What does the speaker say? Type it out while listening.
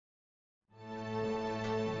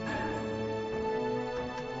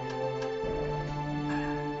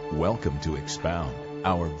Welcome to Expound,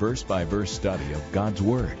 our verse-by-verse study of God's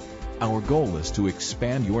Word. Our goal is to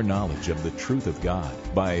expand your knowledge of the truth of God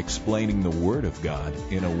by explaining the Word of God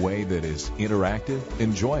in a way that is interactive,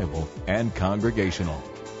 enjoyable, and congregational.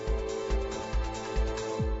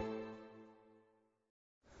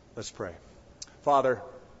 Let's pray. Father,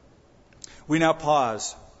 we now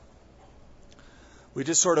pause. We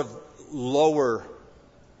just sort of lower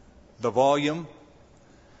the volume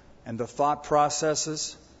and the thought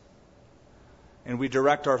processes, and we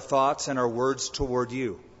direct our thoughts and our words toward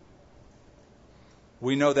you.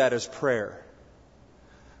 We know that as prayer.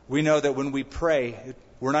 We know that when we pray,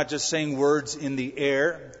 we're not just saying words in the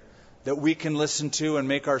air that we can listen to and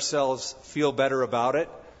make ourselves feel better about it.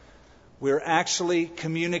 We're actually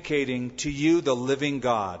communicating to you, the living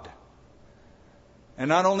God. And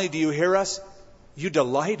not only do you hear us, you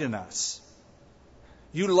delight in us.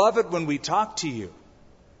 You love it when we talk to you.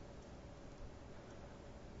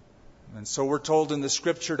 And so we're told in the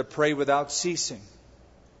Scripture to pray without ceasing,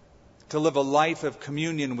 to live a life of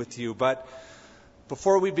communion with you. But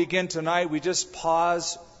before we begin tonight, we just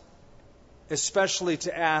pause, especially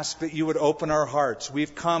to ask that you would open our hearts.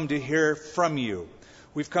 We've come to hear from you.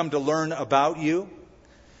 We've come to learn about you.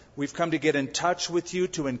 We've come to get in touch with you,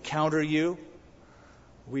 to encounter you.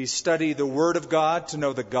 We study the Word of God to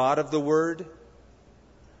know the God of the Word.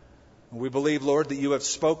 We believe, Lord, that you have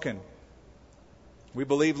spoken. We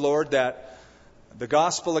believe, Lord, that the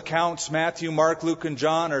gospel accounts, Matthew, Mark, Luke, and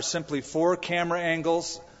John, are simply 4 camera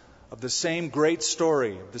angles of the same great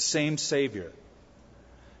story, of the same Savior.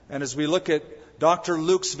 And as we look at Dr.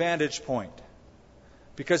 Luke's vantage point,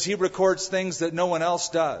 because he records things that no one else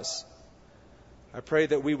does, I pray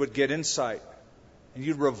that we would get insight and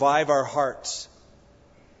you'd revive our hearts.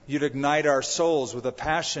 You'd ignite our souls with a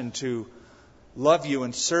passion to love you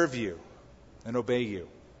and serve you and obey you.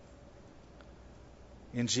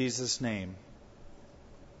 In Jesus' name,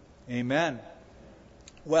 amen.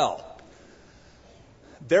 Well,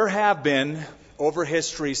 there have been, over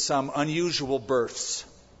history, some unusual births.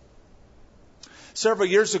 Several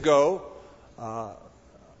years ago, a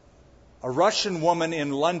Russian woman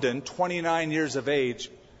in London, 29 years of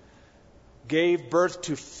age, gave birth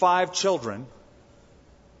to 5 children,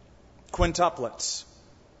 quintuplets.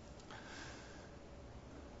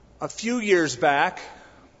 A few years back,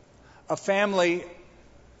 a family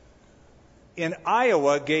in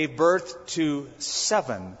Iowa gave birth to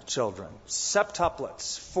 7 children,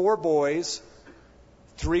 septuplets, 4 boys,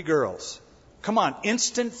 3 girls. Come on,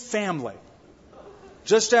 instant family.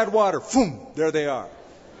 Just add water, boom, there they are.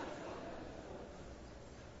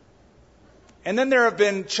 And then there have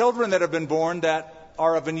been children that have been born that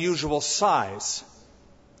are of unusual size.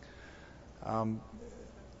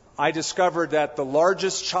 I discovered that the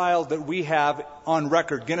largest child that we have on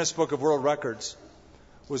record, Guinness Book of World Records,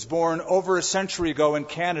 was born over a century ago in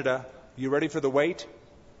Canada. You ready for the weight?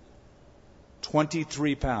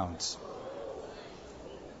 23 pounds.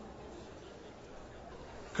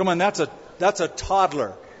 Come on, that's a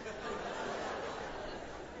toddler.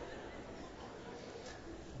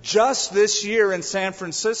 Just this year in San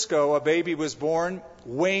Francisco, a baby was born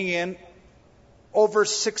weighing in over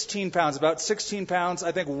 16 pounds, about 16 pounds,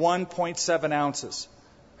 I think 1.7 ounces.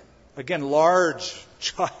 Again, large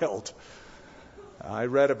child. I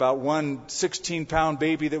read about one 16-pound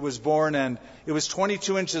baby that was born, and it was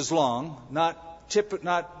 22 inches long, not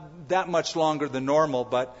that much longer than normal,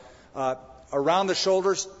 but around the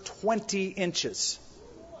shoulders, 20 inches.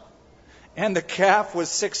 And the calf was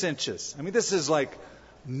 6 inches. I mean, this is like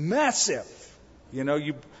massive. You know,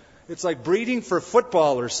 it's like breeding for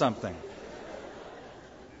football or something.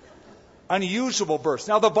 Unusual births.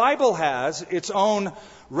 Now, the Bible has its own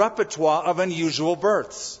repertoire of unusual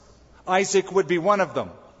births. Isaac would be one of them.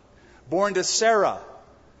 Born to Sarah.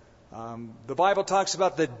 The Bible talks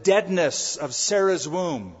about the deadness of Sarah's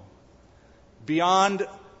womb, beyond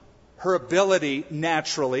her ability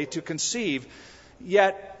naturally to conceive.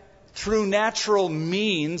 Yet, through natural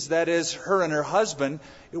means, that is, her and her husband,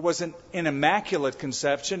 it wasn't an immaculate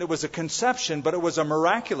conception. It was a conception, but it was a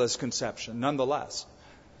miraculous conception nonetheless.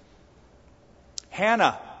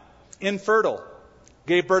 Hannah, infertile,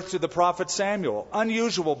 gave birth to the prophet Samuel.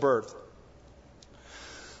 Unusual birth.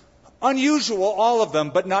 Unusual, all of them,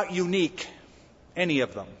 but not unique, any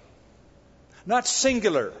of them. Not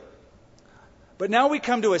singular. But now we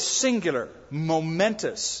come to a singular,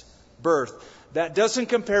 momentous birth that doesn't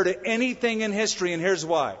compare to anything in history, and here's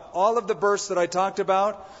why. All of the births that I talked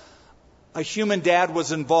about, a human dad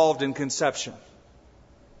was involved in conception.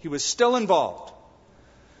 He was still involved.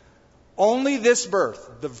 Only this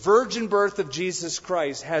birth, the virgin birth of Jesus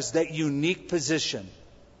Christ, has that unique position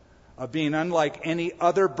of being unlike any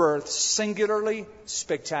other birth, singularly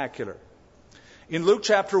spectacular. In Luke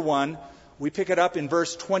chapter 1, we pick it up in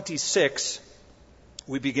verse 26.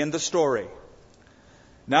 We begin the story.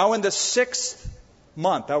 Now in the 6th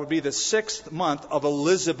month, that would be the 6th month of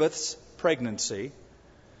Elizabeth's pregnancy,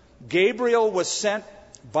 Gabriel was sent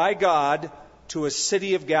by God to a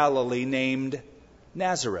city of Galilee named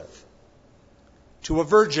Nazareth, to a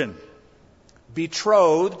virgin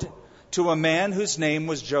betrothed to a man whose name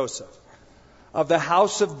was Joseph, of the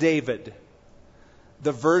house of David.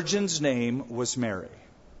 The virgin's name was Mary.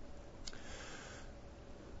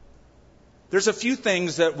 There's a few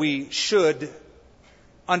things that we should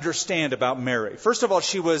understand about Mary. First of all,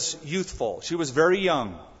 she was youthful. She was very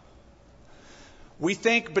young. We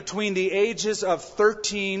think between the ages of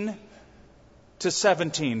 13 to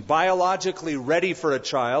 17, biologically ready for a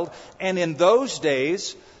child, and in those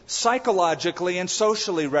days, psychologically and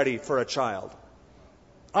socially ready for a child.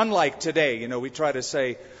 Unlike today, we try to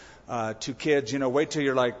say to kids, wait till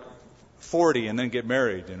you're like 40 and then get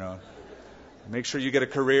married, Make sure you get a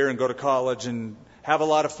career and go to college and have a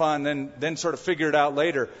lot of fun, then sort of figure it out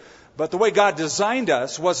later. But the way God designed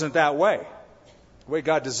us wasn't that way. The way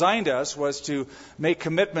God designed us was to make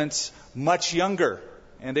commitments much younger,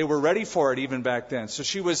 and they were ready for it even back then. So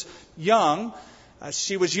she was young,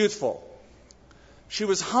 she was youthful. She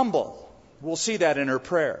was humble. We'll see that in her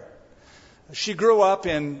prayer. She grew up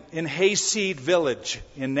in Hayseed Village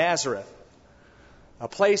in Nazareth, a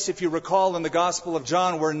place, if you recall, in the Gospel of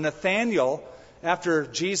John where Nathanael, after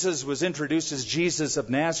Jesus was introduced as Jesus of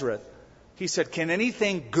Nazareth, he said, "Can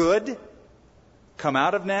anything good come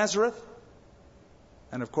out of Nazareth?"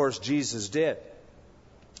 And of course, Jesus did.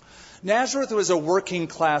 Nazareth was a working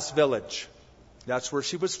class village. That's where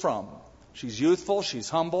she was from. She's youthful, she's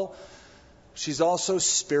humble, she's also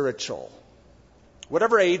spiritual.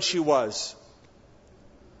 Whatever age she was,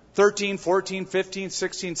 13, 14, 15,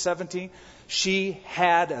 16, 17, she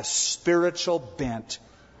had a spiritual bent.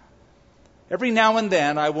 Every now and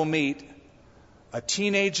then I will meet a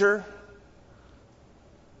teenager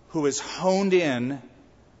who is honed in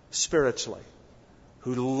spiritually,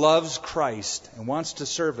 who loves Christ and wants to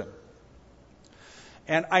serve Him.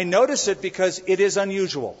 And I notice it because it is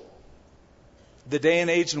unusual. The day and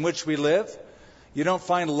age in which we live, you don't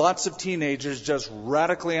find lots of teenagers just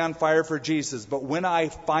radically on fire for Jesus. But when I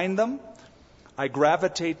find them, I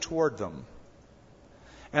gravitate toward them.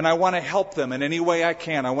 And I want to help them in any way I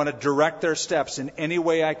can. I want to direct their steps in any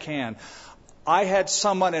way I can. I had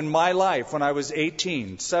someone in my life when I was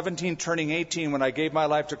 17 turning 18 when I gave my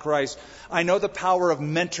life to Christ. I know the power of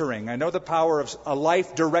mentoring. I know the power of a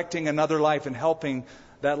life directing another life and helping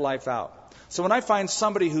that life out. So when I find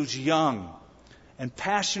somebody who's young and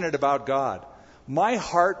passionate about God, my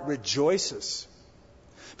heart rejoices.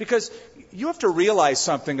 Because you have to realize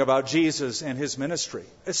something about Jesus and His ministry.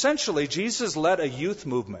 Essentially, Jesus led a youth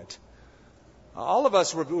movement. All of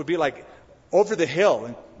us would be like over the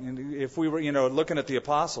hill, and if we were, looking at the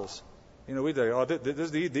apostles, we'd say, "Oh,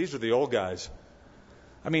 these are the old guys."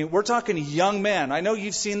 I mean, we're talking young men. I know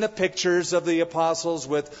you've seen the pictures of the apostles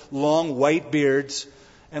with long white beards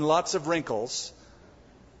and lots of wrinkles,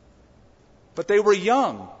 but they were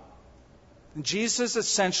young. And Jesus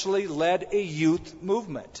essentially led a youth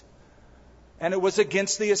movement, and it was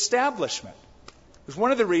against the establishment. It was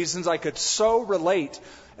one of the reasons I could so relate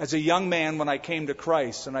as a young man when I came to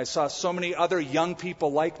Christ, and I saw so many other young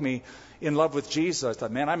people like me in love with Jesus. I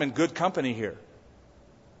thought, man, I'm in good company here.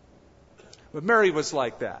 But Mary was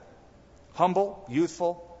like that. Humble,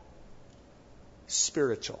 youthful,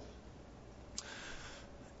 spiritual.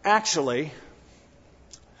 Actually,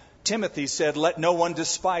 Timothy said, "Let no one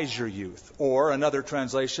despise your youth." Or, another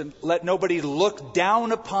translation, "Let nobody look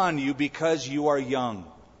down upon you because you are young."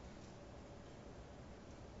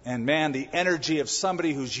 And man, the energy of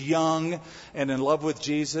somebody who's young and in love with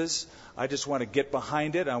Jesus, I just want to get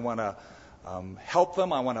behind it. I want to help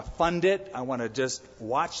them. I want to fund it. I want to just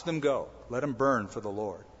watch them go. Let them burn for the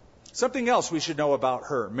Lord. Something else we should know about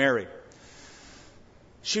her, Mary.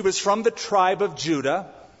 She was from the tribe of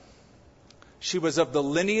Judah. She was of the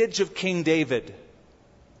lineage of King David.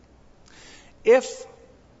 If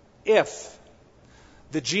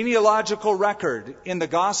the genealogical record in the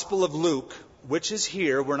Gospel of Luke, which is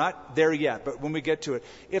here, we're not there yet, but when we get to it,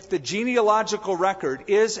 if the genealogical record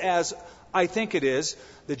is as I think it is,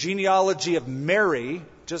 the genealogy of Mary,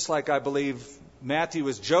 just like I believe Matthew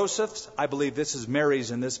is Joseph's, I believe this is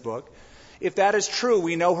Mary's in this book. If that is true,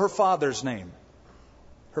 we know her father's name.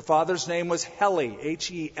 Her father's name was Heli,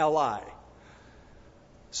 H-E-L-I.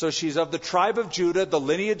 So she's of the tribe of Judah, the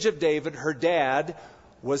lineage of David. Her dad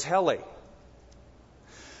was Heli.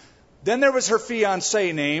 Then there was her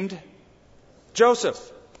fiancé named Joseph.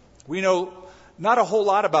 We know not a whole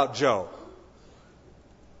lot about Joe.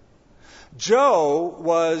 Joe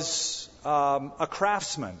was a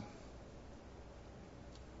craftsman.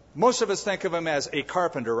 Most of us think of him as a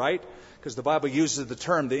carpenter, right? Because the Bible uses the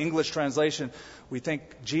term. The English translation, we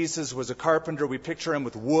think Jesus was a carpenter. We picture him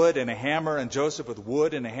with wood and a hammer, and Joseph with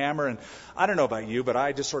wood and a hammer. And I don't know about you, but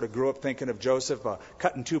I just sort of grew up thinking of Joseph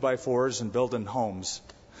cutting 2x4s and building homes.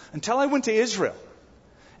 Until I went to Israel,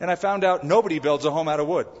 and I found out nobody builds a home out of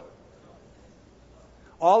wood.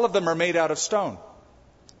 All of them are made out of stone.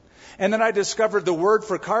 And then I discovered the word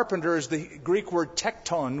for carpenter is the Greek word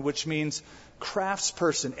tekton, which means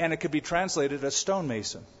craftsperson, and it could be translated as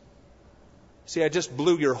stonemason. See, I just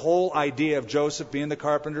blew your whole idea of Joseph being the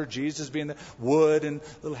carpenter, Jesus being the wood and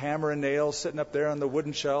little hammer and nails sitting up there on the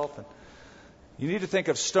wooden shelf. And you need to think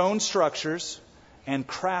of stone structures and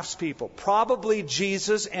craftspeople. Probably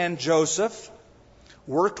Jesus and Joseph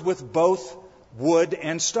worked with both wood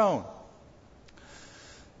and stone.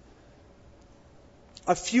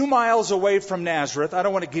 A few miles away from Nazareth, I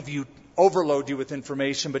don't want to overload you with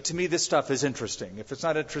information, but to me this stuff is interesting. If it's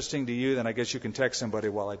not interesting to you, then I guess you can text somebody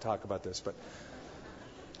while I talk about this. But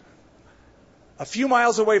a few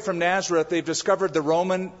miles away from Nazareth, they've discovered the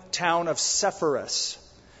Roman town of Sepphoris,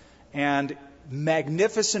 and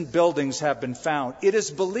magnificent buildings have been found. It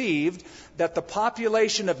is believed that the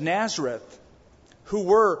population of Nazareth, who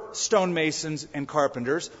were stonemasons and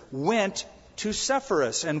carpenters, went to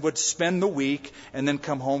Sepphoris and would spend the week and then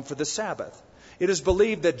come home for the Sabbath. It is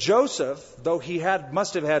believed that Joseph, though he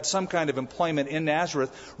must have had some kind of employment in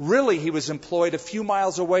Nazareth, really he was employed a few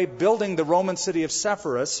miles away building the Roman city of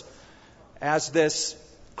Sepphoris as this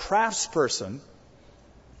craftsperson.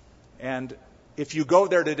 And if you go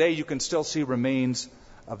there today, you can still see remains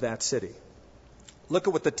of that city. Look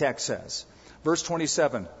at what the text says. Verse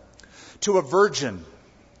 27. To a virgin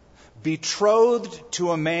betrothed to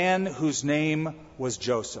a man whose name was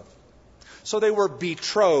Joseph. So they were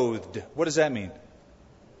betrothed. What does that mean?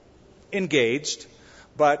 Engaged.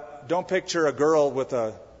 But don't picture a girl with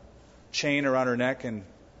a chain around her neck and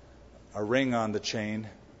a ring on the chain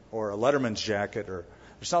or a letterman's jacket.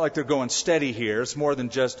 It's not like they're going steady here. It's more than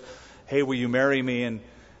just, hey, will you marry me? And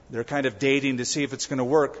they're kind of dating to see if it's going to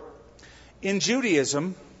work. In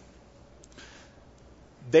Judaism,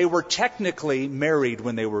 they were technically married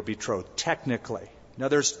when they were betrothed. Technically. Now,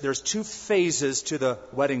 there's two phases to the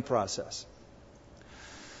wedding process.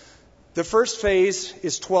 The first phase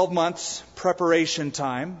is 12 months preparation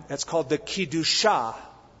time. That's called the Kiddushah.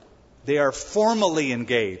 They are formally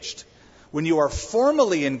engaged. When you are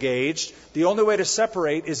formally engaged, the only way to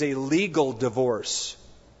separate is a legal divorce.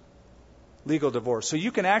 Legal divorce. So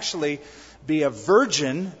you can actually be a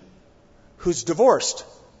virgin who's divorced.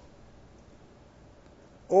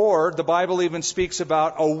 Or the Bible even speaks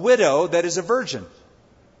about a widow that is a virgin.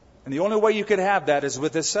 And the only way you could have that is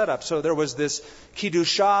with this setup. So there was this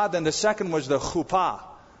Kiddushah, then the second was the Chuppah.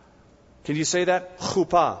 Can you say that?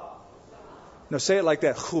 Chuppah. No, say it like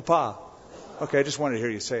that. Chuppah. Okay, I just wanted to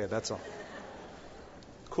hear you say it, that's all.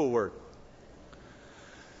 Cool word.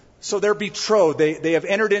 So they're betrothed. They have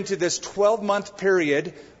entered into this 12-month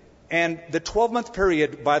period. And the 12-month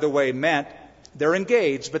period, by the way, meant they're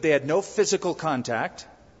engaged, but they had no physical contact,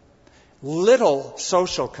 little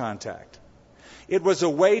social contact. It was a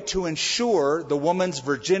way to ensure the woman's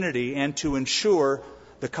virginity and to ensure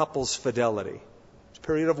the couple's fidelity. It's a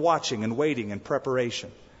period of watching and waiting and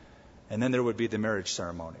preparation. And then there would be the marriage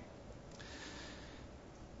ceremony.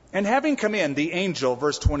 And having come in, the angel,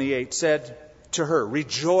 verse 28, said to her,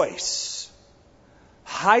 "Rejoice,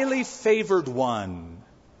 highly favored one.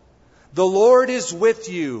 The Lord is with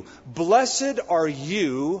you. Blessed are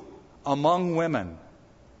you among women."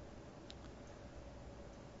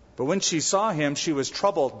 But when she saw him, she was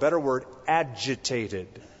troubled. Better word,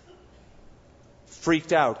 agitated.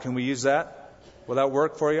 Freaked out. Can we use that? Will that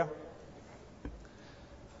work for you?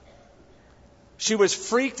 She was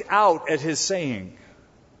freaked out at his saying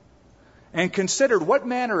and considered what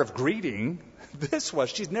manner of greeting this was.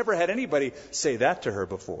 She's never had anybody say that to her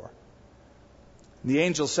before. And the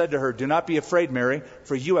angel said to her, "Do not be afraid, Mary,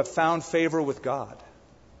 for you have found favor with God.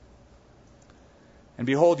 And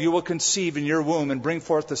behold, you will conceive in your womb and bring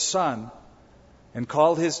forth a son, and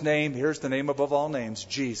call his name," here's the name above all names,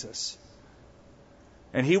 Jesus.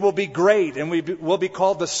 "And he will be great, and will be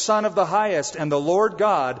called the Son of the Highest, and the Lord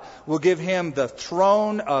God will give him the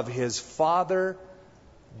throne of his father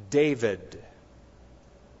David."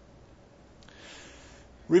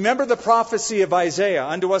 Remember the prophecy of Isaiah,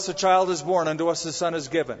 "Unto us a child is born, unto us a son is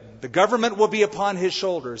given. The government will be upon his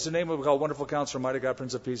shoulders. The name will be called Wonderful Counselor, Mighty God,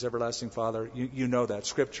 Prince of Peace, Everlasting Father." You know that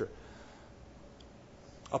scripture.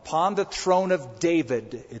 upon the throne of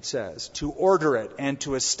David, it says, to order it and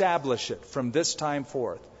to establish it from this time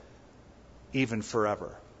forth, even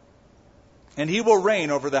forever. And he will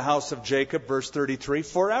reign over the house of Jacob, verse 33,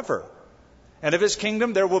 forever. And of his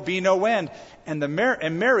kingdom there will be no end. And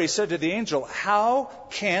Mary said to the angel, how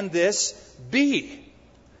can this be?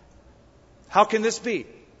 How can this be?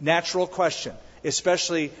 Natural question,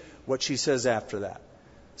 especially what she says after that.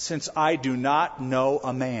 Since I do not know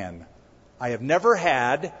a man. I have never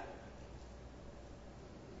had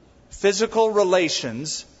physical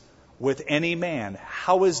relations with any man.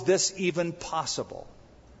 How is this even possible?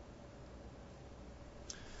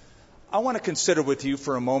 I want to consider with you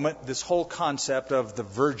for a moment this whole concept of the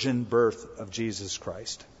virgin birth of Jesus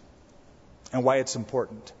Christ and why it's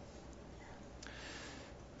important.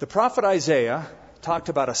 The prophet Isaiah talked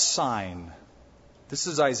about a sign. This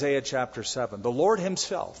is Isaiah chapter 7. The Lord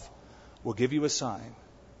himself will give you a sign.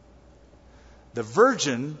 The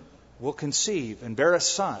virgin will conceive and bear a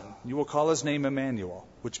son. You will call his name Emmanuel,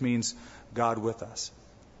 which means God with us.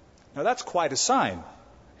 Now that's quite a sign.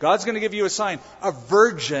 God's going to give you a sign. A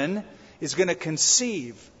virgin is going to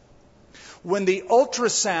conceive. When the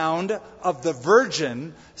ultrasound of the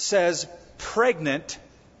virgin says pregnant,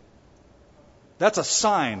 that's a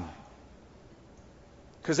sign.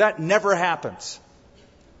 Because that never happens.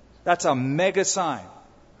 That's a mega sign.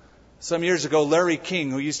 Some years ago, Larry King,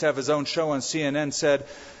 who used to have his own show on CNN,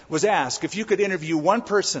 was asked, if you could interview one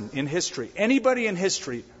person in history, anybody in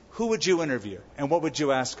history, who would you interview? And what would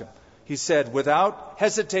you ask him? He said, without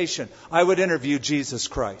hesitation, I would interview Jesus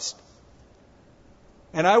Christ.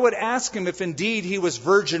 And I would ask him if indeed he was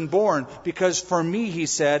virgin born, because for me, he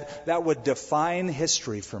said, that would define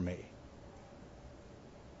history for me.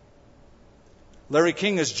 Larry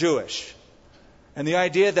King is Jewish. And the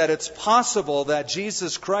idea that it's possible that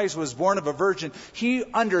Jesus Christ was born of a virgin, he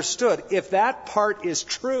understood if that part is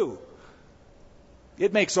true,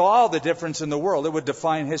 it makes all the difference in the world. It would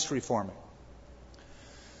define history for me.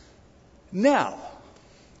 Now,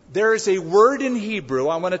 there is a word in Hebrew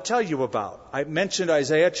I want to tell you about. I mentioned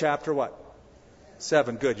Isaiah chapter what?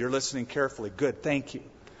 7. Good. You're listening carefully. Good. Thank you.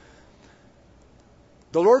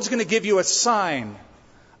 The Lord's going to give you a sign.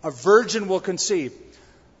 A virgin will conceive.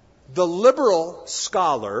 The liberal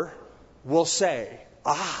scholar will say,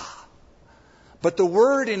 but the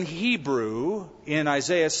word in Hebrew in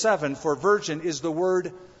Isaiah 7 for virgin is the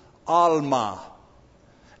word alma.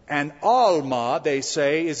 And alma, they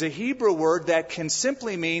say, is a Hebrew word that can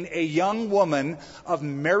simply mean a young woman of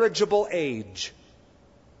marriageable age.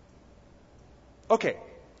 Okay,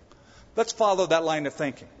 let's follow that line of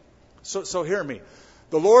thinking. So hear me.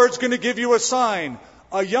 The Lord's going to give you a sign.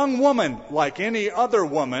 A young woman, like any other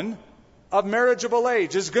woman of marriageable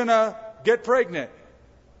age, is going to get pregnant.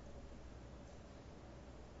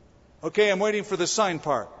 Okay, I'm waiting for the sign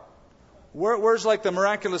part. Where's like the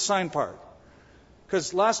miraculous sign part?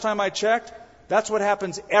 Because last time I checked, that's what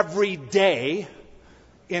happens every day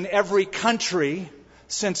in every country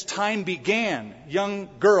since time began. Young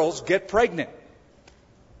girls get pregnant.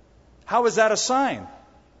 How is that a sign?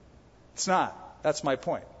 It's not. That's my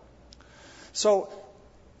point. So,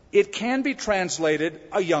 it can be translated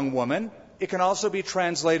a young woman. It can also be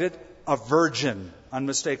translated a virgin,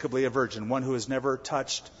 unmistakably a virgin, one who has never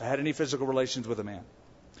had any physical relations with a man.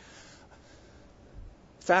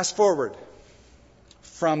 Fast forward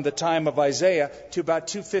from the time of Isaiah to about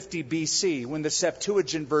 250 BC, when the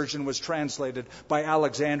Septuagint version was translated by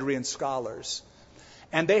Alexandrian scholars.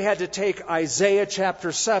 And they had to take Isaiah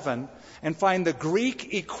chapter 7 and find the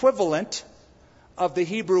Greek equivalent of the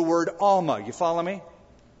Hebrew word alma. You follow me?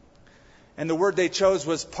 And the word they chose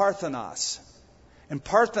was parthenos. And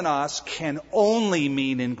parthenos can only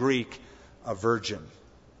mean in Greek a virgin,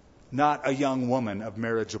 not a young woman of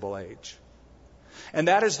marriageable age. And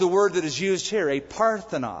that is the word that is used here, a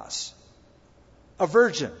parthenos, a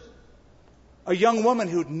virgin. A young woman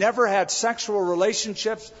who'd never had sexual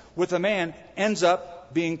relationships with a man ends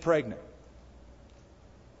up being pregnant.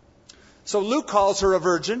 So Luke calls her a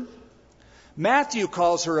virgin. Matthew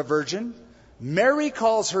calls her a virgin. Mary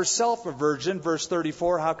calls herself a virgin. Verse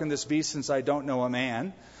 34, how can this be since I don't know a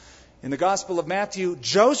man? In the Gospel of Matthew,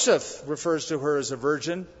 Joseph refers to her as a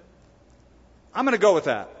virgin. I'm going to go with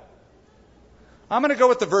that. I'm going to go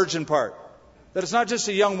with the virgin part. That it's not just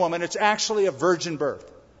a young woman, it's actually a virgin birth.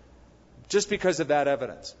 Just because of that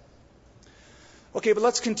evidence. Okay, but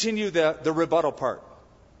let's continue the rebuttal part.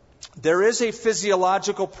 There is a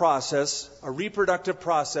physiological process, a reproductive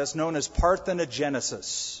process known as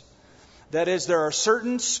parthenogenesis. That is, there are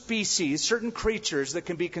certain species, certain creatures that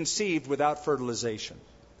can be conceived without fertilization.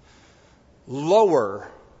 Lower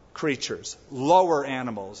creatures, lower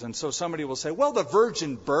animals. And so somebody will say, well, the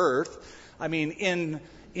virgin birth, I mean,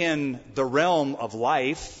 in the realm of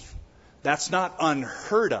life, that's not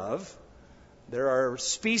unheard of. There are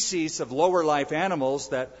species of lower life animals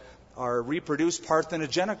that are reproduced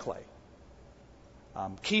parthenogenically.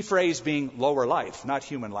 Key phrase being lower life, not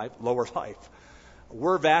human life, lower life.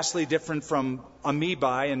 We're vastly different from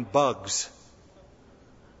amoebae and bugs.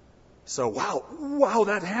 So, wow,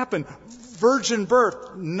 that happened. Virgin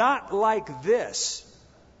birth, not like this.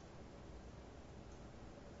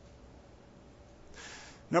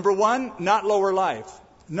 Number one, not lower life.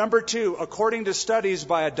 Number two, according to studies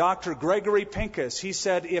by a Dr. Gregory Pincus, he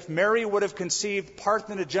said if Mary would have conceived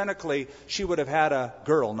parthenogenically, she would have had a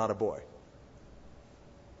girl, not a boy.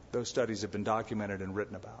 Those studies have been documented and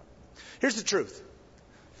written about. Here's the truth.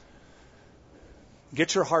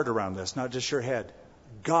 Get your heart around this, not just your head.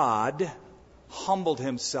 God humbled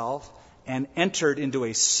himself and entered into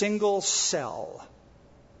a single cell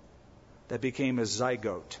that became a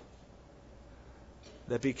zygote,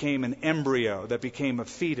 that became an embryo, that became a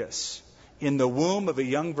fetus in the womb of a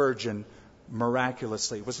young virgin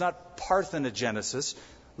miraculously. It was not parthenogenesis.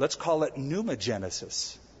 Let's call it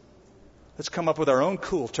pneumogenesis. Let's come up with our own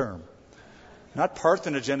cool term. Not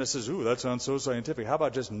parthenogenesis. Ooh, that sounds so scientific. How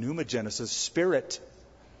about just pneumogenesis? Spirit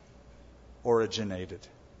originated.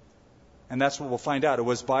 And that's what we'll find out. It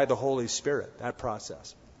was by the Holy Spirit, that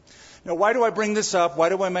process. Now, why do I bring this up? Why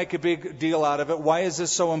do I make a big deal out of it? Why is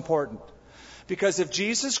this so important? Because if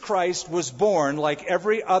Jesus Christ was born like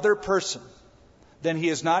every other person, then he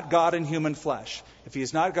is not God in human flesh. If he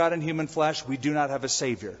is not God in human flesh, we do not have a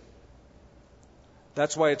Savior.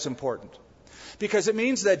 That's why it's important. Because it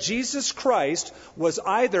means that Jesus Christ was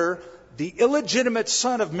either the illegitimate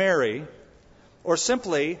son of Mary or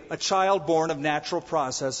simply a child born of natural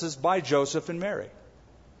processes by Joseph and Mary.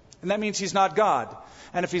 And that means he's not God.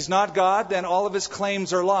 And if he's not God, then all of his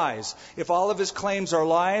claims are lies. If all of his claims are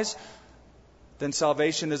lies, then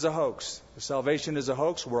salvation is a hoax. If salvation is a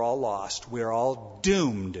hoax, we're all lost. We're all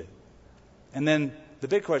doomed. And then the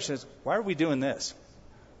big question is, why are we doing this?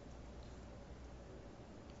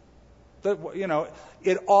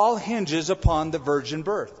 It all hinges upon the virgin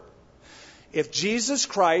birth. If Jesus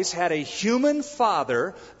Christ had a human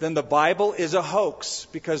father, then the Bible is a hoax,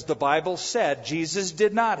 because the Bible said Jesus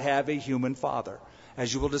did not have a human father,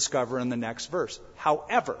 as you will discover in the next verse.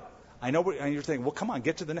 However, I know you're thinking, well, come on,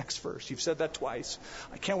 get to the next verse. You've said that twice.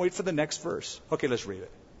 I can't wait for the next verse. Okay, let's read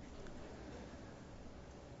it.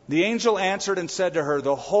 The angel answered and said to her,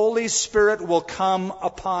 the Holy Spirit will come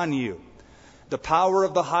upon you. The power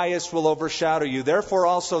of the highest will overshadow you. Therefore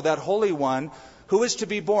also that Holy One who is to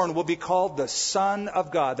be born will be called the Son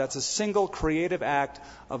of God. That's a single creative act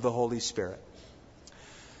of the Holy Spirit.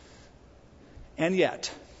 And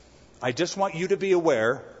yet, I just want you to be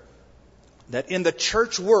aware that in the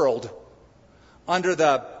church world, under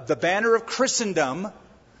the banner of Christendom,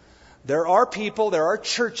 there are people, there are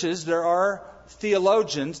churches, there are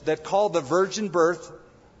theologians that call the virgin birth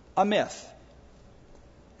a myth.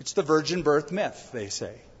 It's the virgin birth myth, they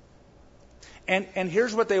say. And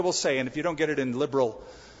here's what they will say, and if you don't get it in liberal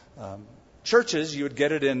churches, you would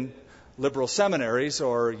get it in liberal seminaries,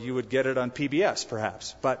 or you would get it on PBS,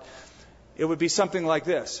 perhaps. But it would be something like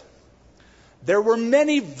this. There were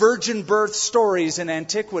many virgin birth stories in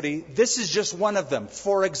antiquity. This is just one of them.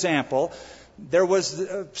 For example, there was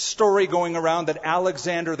a story going around that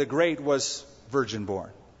Alexander the Great was virgin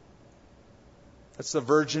born. That's the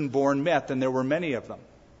virgin born myth, and there were many of them.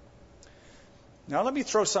 Now let me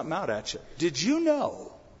throw something out at you. Did you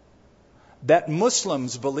know that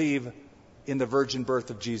Muslims believe in the virgin birth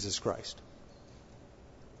of Jesus Christ?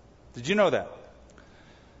 Did you know that?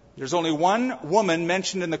 There's only one woman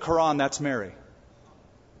mentioned in the Quran, that's Mary.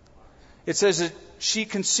 It says that she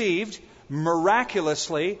conceived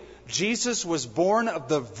miraculously. Jesus was born of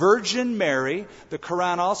the Virgin Mary. The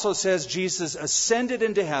Quran also says Jesus ascended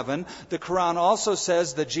into heaven. The Quran also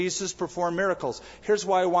says that Jesus performed miracles. Here's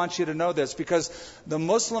why I want you to know this. Because the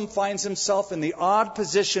Muslim finds himself in the odd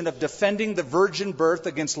position of defending the virgin birth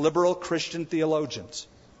against liberal Christian theologians.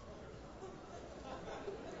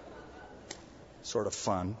 Sort of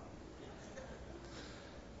fun.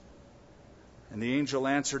 And the angel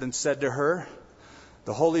answered and said to her,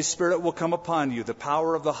 the Holy Spirit will come upon you. The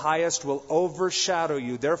power of the highest will overshadow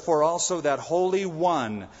you. Therefore also that Holy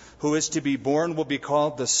One who is to be born will be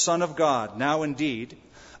called the Son of God. Now indeed,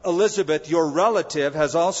 Elizabeth, your relative,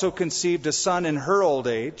 has also conceived a son in her old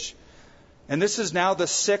age. And this is now the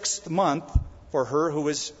 6th month for her who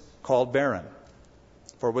is called barren.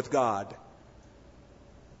 For with God,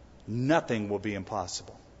 nothing will be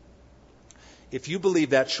impossible. If you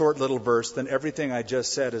believe that short little verse, then everything I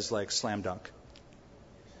just said is like slam dunk.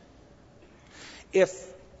 If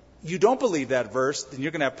you don't believe that verse, then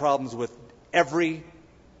you're going to have problems with every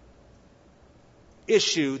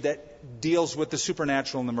issue that deals with the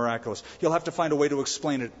supernatural and the miraculous. You'll have to find a way to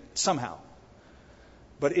explain it somehow.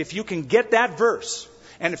 But if you can get that verse,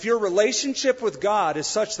 and if your relationship with God is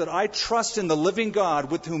such that I trust in the living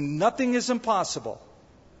God with whom nothing is impossible,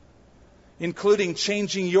 including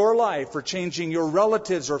changing your life or changing your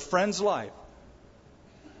relatives or friends' life,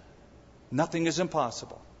 nothing is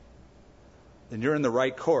impossible, then you're in the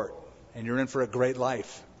right court and you're in for a great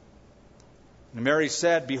life. And Mary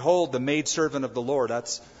said, "Behold, the maidservant of the Lord."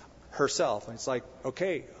 That's herself. And it's like,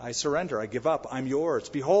 okay, I surrender. I give up. I'm yours.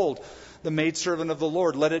 Behold, the maidservant of the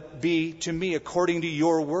Lord. Let it be to me according to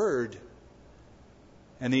your word.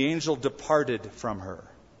 And the angel departed from her.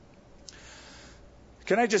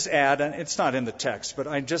 Can I just add, and it's not in the text, but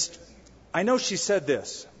I know she said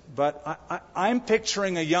this, but I'm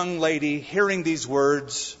picturing a young lady hearing these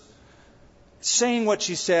words, saying what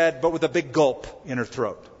she said, but with a big gulp in her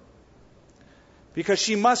throat. Because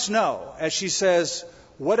she must know, as she says,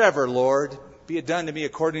 "Whatever, Lord, be it done to me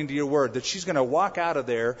according to your word," that she's going to walk out of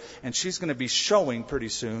there and she's going to be showing pretty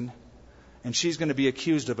soon, and she's going to be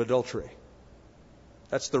accused of adultery.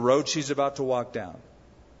 That's the road she's about to walk down.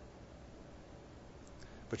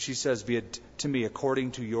 But she says, "Be it to me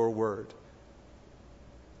according to your word."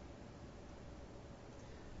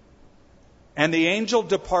 And the angel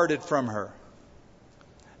departed from her.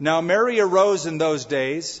 Now Mary arose in those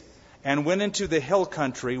days and went into the hill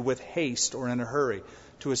country with haste, or in a hurry,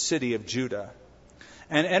 to a city of Judah,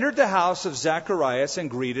 and entered the house of Zacharias and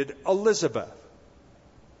greeted Elizabeth.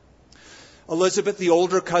 Elizabeth, the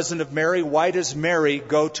older cousin of Mary. Why does Mary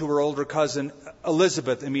go to her older cousin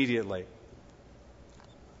Elizabeth immediately?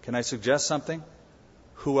 Can I suggest something?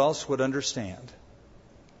 Who else would understand?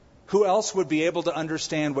 Who else would be able to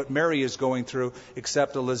understand what Mary is going through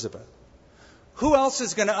except Elizabeth? Who else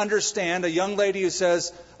is going to understand a young lady who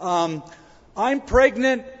says, "I'm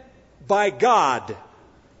pregnant by God"?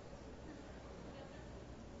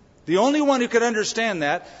 The only one who could understand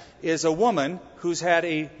that is a woman who's had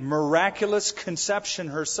a miraculous conception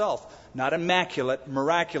herself. Not immaculate,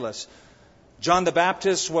 miraculous. John the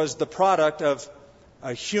Baptist was the product of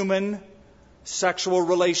a human sexual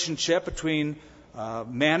relationship between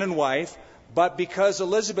man and wife. But because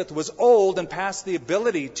Elizabeth was old and past the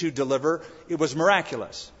ability to deliver, it was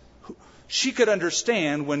miraculous. She could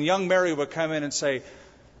understand when young Mary would come in and say,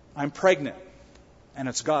 "I'm pregnant, and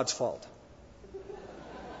it's God's fault."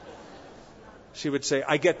 She would say,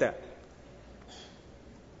 "I get that."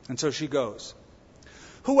 And so she goes.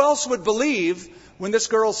 Who else would believe when this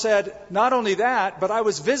girl said, "Not only that, but I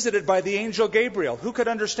was visited by the angel Gabriel"? Who could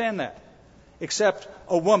understand that? Except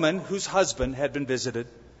a woman whose husband had been visited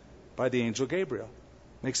by the angel Gabriel.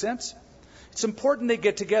 Make sense? It's important they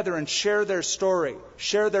get together and share their story,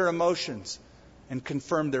 share their emotions, and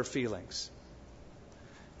confirm their feelings.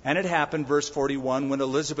 And it happened, verse 41, when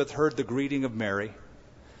Elizabeth heard the greeting of Mary,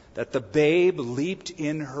 that the babe leaped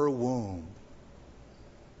in her womb.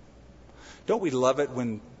 Don't we love it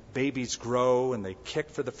when babies grow and they kick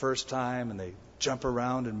for the first time and they jump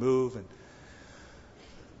around and move, and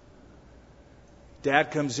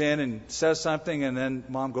Dad comes in and says something, and then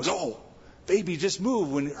Mom goes, "Oh, baby just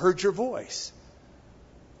moved when it heard your voice."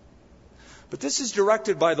 But this is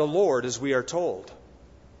directed by the Lord, as we are told.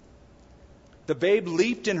 The babe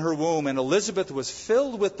leaped in her womb, and Elizabeth was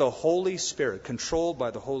filled with the Holy Spirit, controlled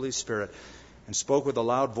by the Holy Spirit, and spoke with a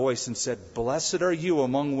loud voice and said, "Blessed are you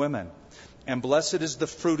among women, and blessed is the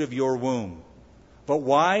fruit of your womb. But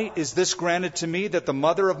why is this granted to me, that the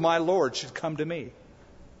mother of my Lord should come to me?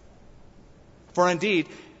 For indeed,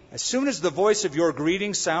 as soon as the voice of your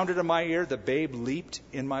greeting sounded in my ear, the babe leaped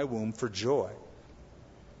in my womb for joy.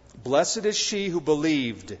 Blessed is she who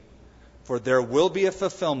believed, for there will be a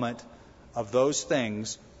fulfillment of those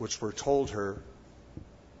things which were told her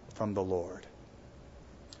from the Lord."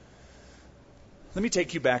 Let me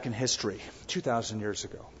take you back in history, 2,000 years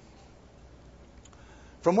ago.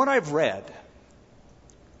 From what I've read,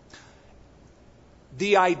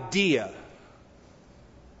 the idea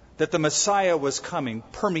that the Messiah was coming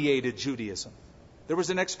permeated Judaism. There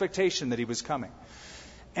was an expectation that he was coming.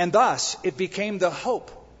 And thus, it became the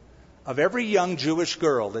hope of every young Jewish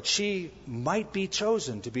girl that she might be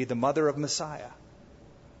chosen to be the mother of Messiah.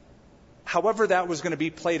 However that was going to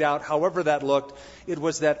be played out, however that looked, it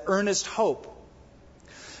was that earnest hope.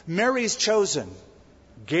 Mary's chosen,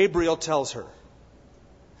 Gabriel tells her.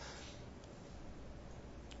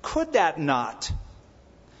 Could that not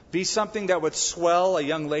be something that would swell a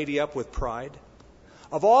young lady up with pride?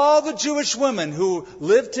 Of all the Jewish women who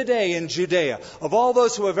live today in Judea, of all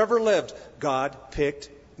those who have ever lived, God picked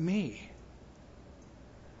me.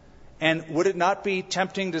 And would it not be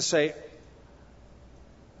tempting to say,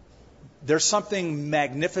 there's something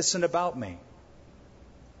magnificent about me?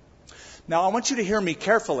 Now, I want you to hear me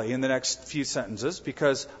carefully in the next few sentences,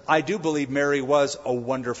 because I do believe Mary was a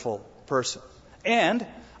wonderful person. And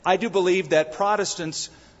I do believe that Protestants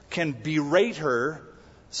can berate her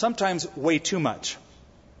sometimes way too much.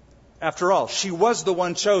 After all, she was the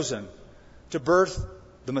one chosen to birth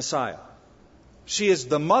the Messiah. She is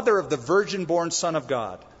the mother of the virgin-born Son of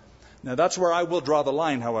God. Now, that's where I will draw the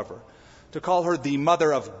line, however. To call her the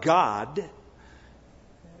mother of God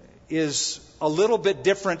is a little bit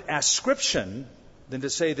different ascription than to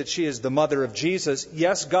say that she is the mother of Jesus.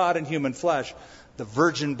 Yes, God in human flesh, the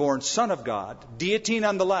virgin-born Son of God, deity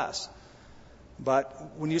nonetheless.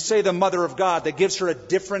 But when you say the mother of God, that gives her a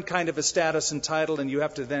different kind of a status and title, and you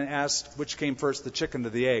have to then ask which came first, the chicken or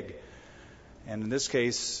the egg. And in this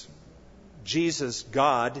case, Jesus,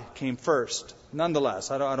 God, came first. Nonetheless,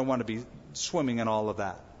 I don't want to be swimming in all of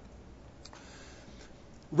that.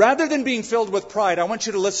 Rather than being filled with pride, I want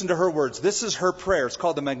you to listen to her words. This is her prayer. It's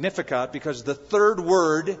called the Magnificat because the third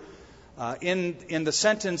word in the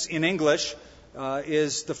sentence in English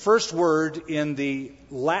is the first word in the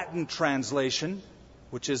Latin translation,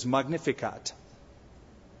 which is Magnificat,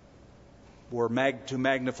 or to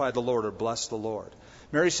magnify the Lord or bless the Lord.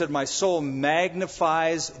 Mary said, "My soul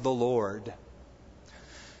magnifies the Lord."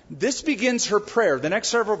 This begins her prayer. The next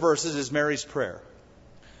several verses is Mary's prayer.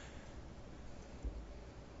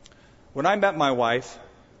 When I met my wife,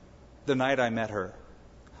 the night I met her,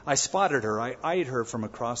 I spotted her. I eyed her from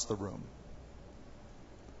across the room.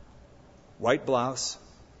 White blouse,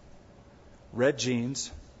 red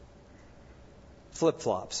jeans,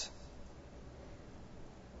 flip-flops.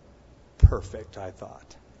 Perfect, I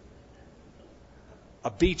thought.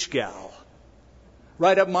 A beach gal.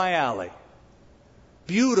 Right up my alley.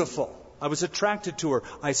 Beautiful. I was attracted to her.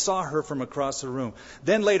 I saw her from across the room.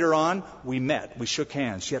 Then later on, we met. We shook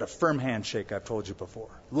hands. She had a firm handshake, I've told you before.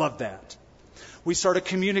 Loved that. We started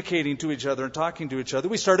communicating to each other and talking to each other.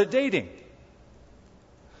 We started dating.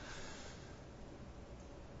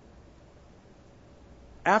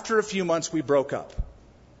 After a few months, we broke up.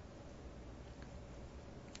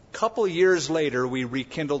 A couple years later, we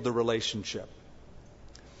rekindled the relationship.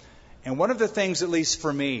 And one of the things, at least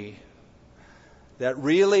for me, that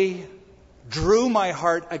really drew my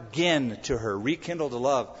heart again to her, rekindled a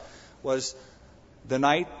love, was the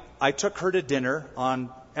night I took her to dinner on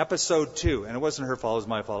episode 2. And it wasn't her fault, it was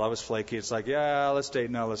my fault. I was flaky. It's like, yeah, let's date.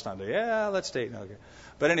 No, let's not date. Yeah, let's date. No, okay.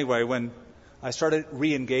 But anyway, when I started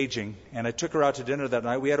re-engaging and I took her out to dinner that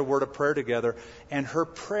night, we had a word of prayer together. And her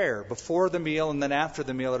prayer before the meal and then after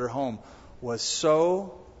the meal at her home was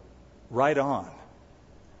so right on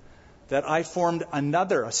that I formed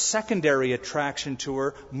a secondary attraction to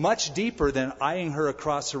her, much deeper than eyeing her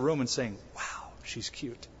across the room and saying, wow, she's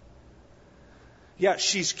cute. Yeah,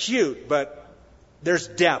 she's cute, but there's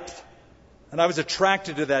depth. And I was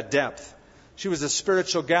attracted to that depth. She was a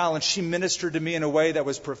spiritual gal, and she ministered to me in a way that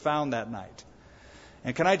was profound that night.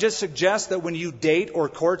 And can I just suggest that when you date or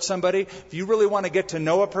court somebody, if you really want to get to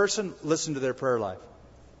know a person, listen to their prayer life.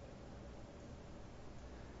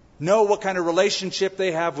 Know what kind of relationship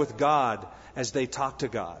they have with God as they talk to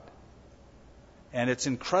God. And it's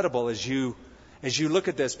incredible as you look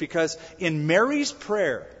at this, because in Mary's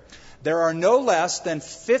prayer, there are no less than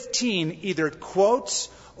 15 either quotes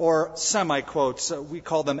or semi-quotes. We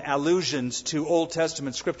call them allusions to Old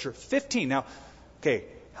Testament Scripture. 15. Now, okay,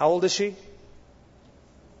 how old is she?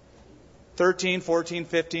 13, 14,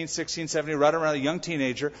 15, 16, 17, right around a young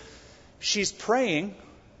teenager. She's praying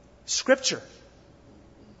Scripture.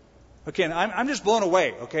 Okay, and I'm just blown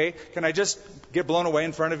away, okay? Can I just get blown away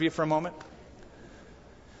in front of you for a moment?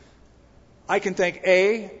 I can think,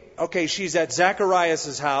 okay, she's at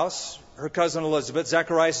Zacharias' house, her cousin Elizabeth.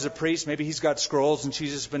 Zacharias is a priest. Maybe he's got scrolls, and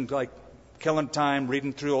she's just been like killing time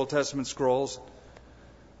reading through Old Testament scrolls.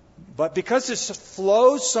 But because this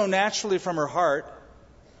flows so naturally from her heart,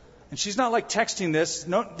 and she's not like texting this.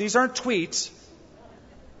 No, these aren't tweets.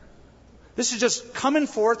 This is just coming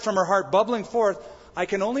forth from her heart, bubbling forth. I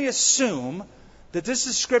can only assume that this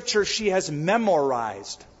is Scripture she has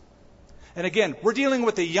memorized. And again, we're dealing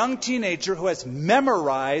with a young teenager who has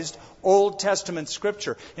memorized Old Testament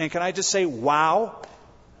Scripture. And can I just say, wow?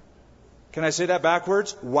 Can I say that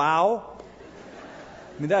backwards? Wow?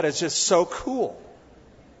 I mean, that is just so cool.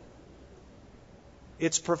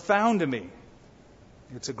 It's profound to me.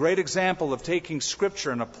 It's a great example of taking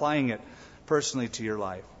Scripture and applying it personally to your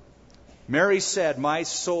life. Mary said, "My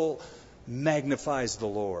soul magnifies the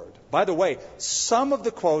Lord. By the way, some of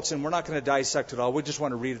the quotes, and we're not going to dissect it all, we just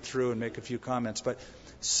want to read it through and make a few comments, but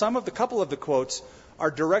couple of the quotes are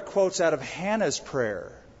direct quotes out of Hannah's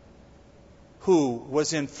prayer, who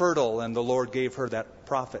was infertile and the Lord gave her that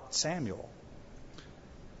prophet Samuel.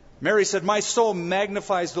 Mary said, "My soul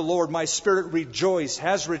magnifies the Lord, my spirit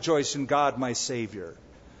has rejoiced in God my Savior.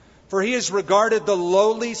 For he has regarded the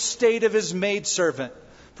lowly state of his maidservant.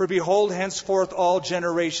 For behold, henceforth all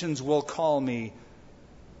generations will call me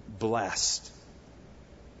blessed."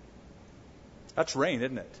 That's rain,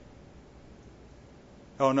 isn't it?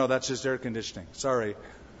 Oh no, that's just air conditioning. Sorry.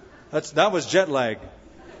 That was jet lag.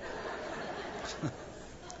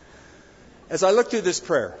 As I look through this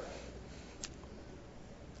prayer,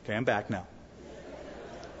 okay, I'm back now.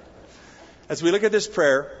 As we look at this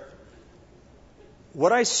prayer,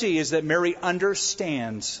 what I see is that Mary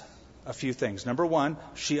understands a few things. Number one,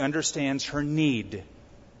 she understands her need.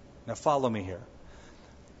 Now follow me here.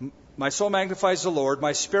 My soul magnifies the Lord.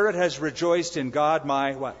 My spirit has rejoiced in God,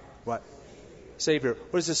 my what? Savior.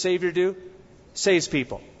 What does the Savior do? Saves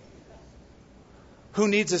people. Who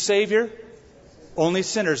needs a Savior? Only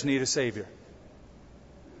sinners need a Savior.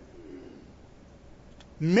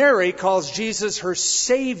 Mary calls Jesus her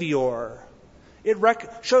Savior. It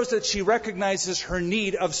shows that she recognizes her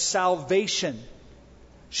need of salvation.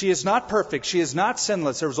 She is not perfect. She is not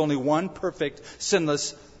sinless. There was only one perfect,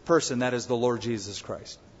 sinless person. That is the Lord Jesus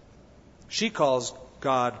Christ. She calls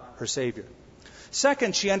God her Savior.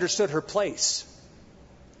 Second, she understood her place.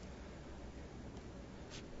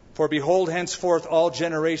 For behold, henceforth all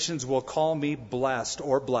generations will call me blessed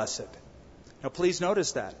or blessed. Now please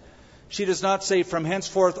notice that. She does not say, from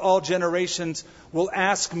henceforth all generations will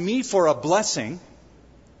ask me for a blessing.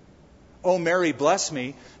 Oh, Mary, bless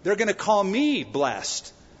me. They're going to call me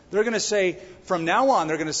blessed. They're going to say, from now on,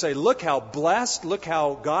 they're going to say, look how blessed, look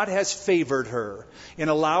how God has favored her in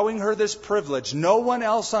allowing her this privilege. No one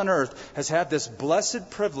else on earth has had this blessed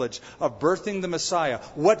privilege of birthing the Messiah.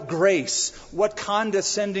 What grace, what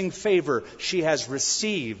condescending favor she has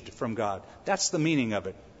received from God. That's the meaning of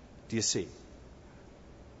it. Do you see?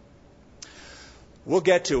 We'll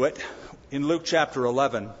get to it in Luke chapter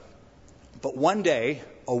 11. But one day,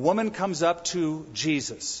 a woman comes up to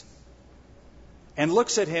Jesus and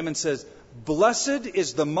looks at him and says, "Blessed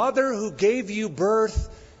is the mother who gave you birth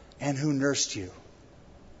and who nursed you."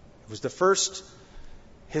 It was the first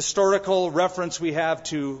historical reference we have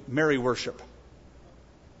to Mary worship.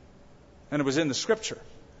 And it was in the Scripture.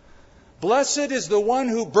 Blessed is the one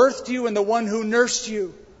who birthed you and the one who nursed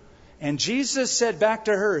you. And Jesus said back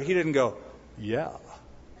to her, he didn't go, yeah.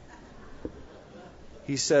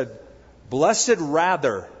 He said, blessed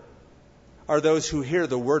rather are those who hear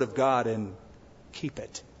the word of God and keep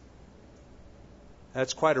it.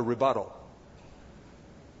 That's quite a rebuttal.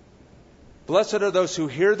 Blessed are those who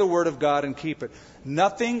hear the word of God and keep it.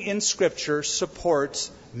 Nothing in Scripture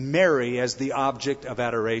supports Mary as the object of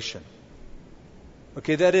adoration.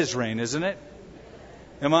 Okay, that is rain, isn't it?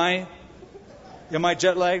 Am I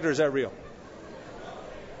jet lagged or is that real?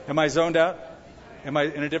 Am I zoned out? Am I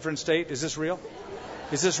in a different state? Is this real?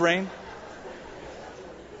 Is this rain?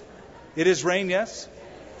 It is rain, yes?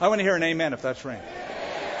 I want to hear an amen if that's rain.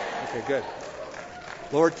 Okay, good.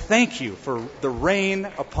 Lord, thank you for the rain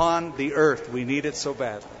upon the earth. We need it so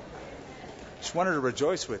badly. Just wanted to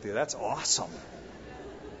rejoice with you. That's awesome.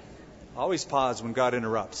 Always pause when God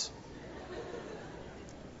interrupts.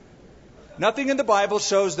 Nothing in the Bible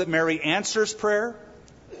shows that Mary answers prayer.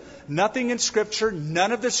 Nothing in Scripture,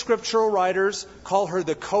 none of the scriptural writers call her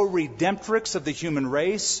the co-redemptrix of the human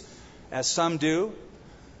race, as some do.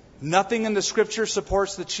 Nothing in the Scripture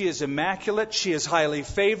supports that she is immaculate. She is highly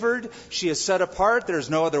favored. She is set apart. There's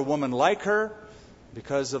no other woman like her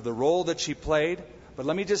because of the role that she played. But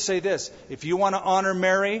let me just say this. If you want to honor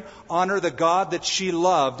Mary, honor the God that she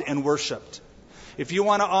loved and worshiped. If you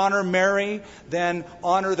want to honor Mary, then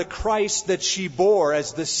honor the Christ that she bore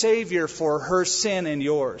as the Savior for her sin and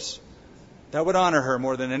yours. That would honor her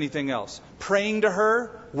more than anything else. Praying to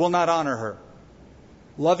her will not honor her.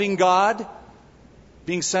 Loving God,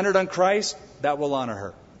 being centered on Christ, that will honor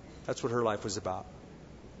her. That's what her life was about.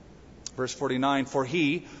 Verse 49, for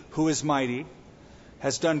he who is mighty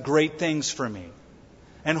has done great things for me,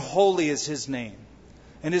 and holy is his name,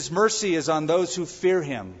 and his mercy is on those who fear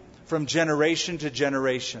him from generation to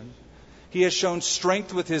generation. He has shown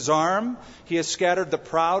strength with his arm. He has scattered the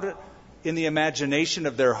proud in the imagination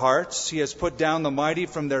of their hearts. He has put down the mighty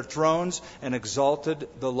from their thrones and exalted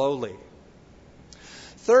the lowly.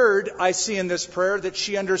 Third, I see in this prayer that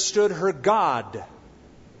she understood her God.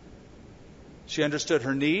 She understood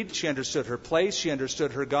her need. She understood her place. She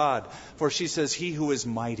understood her God. For she says, he who is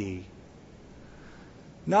mighty.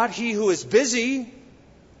 Not he who is busy.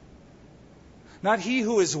 Not he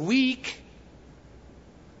who is weak.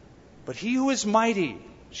 But he who is mighty.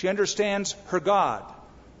 She understands her God,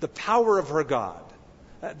 the power of her God.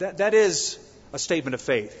 That is a statement of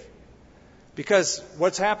faith. Because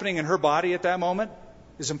what's happening in her body at that moment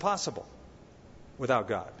is impossible without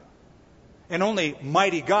God. And only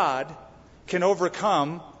mighty God can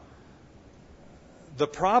overcome the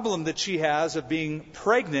problem that she has of being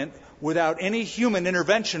pregnant without any human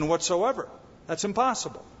intervention whatsoever. That's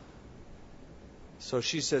impossible. So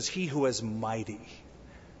she says, he who is mighty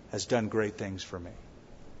has done great things for me.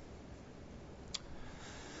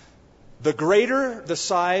 The greater the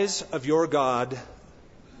size of your God,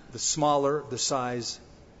 the smaller the size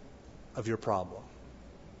of your problem.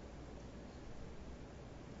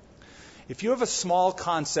 If you have a small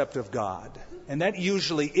concept of God, and that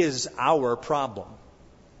usually is our problem,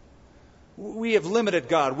 we have limited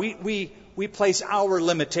God. We place our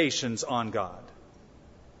limitations on God.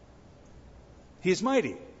 He is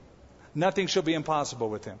mighty. Nothing shall be impossible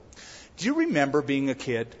with him. Do you remember being a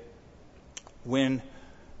kid when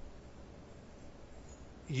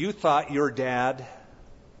you thought your dad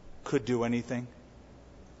could do anything?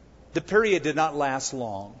 The period did not last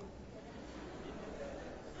long.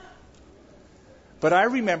 But I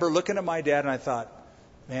remember looking at my dad and I thought,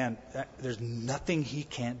 man, there's nothing he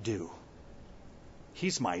can't do.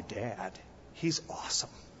 He's my dad. He's awesome.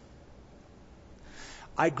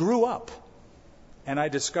 I grew up and I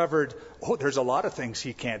discovered, there's a lot of things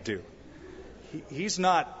he can't do. He's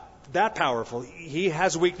not that powerful. He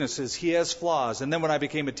has weaknesses. He has flaws. And then when I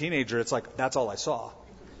became a teenager, it's like, that's all I saw.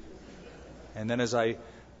 And then as I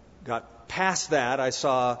got past that, I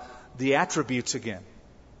saw the attributes again.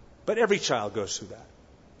 But every child goes through that.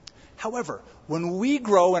 However, when we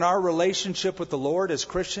grow in our relationship with the Lord as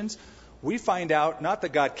Christians, we find out not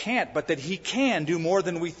that God can't, but that He can do more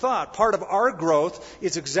than we thought. Part of our growth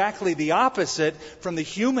is exactly the opposite from the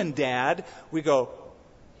human dad. We go,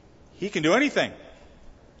 He can do anything.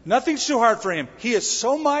 Nothing's too hard for Him. He is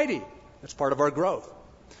so mighty. That's part of our growth.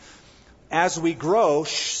 As we grow,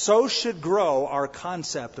 so should grow our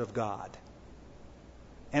concept of God.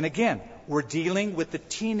 And again, we're dealing with the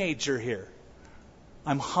teenager here.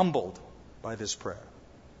 I'm humbled by this prayer.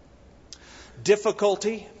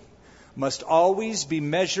 Difficulty must always be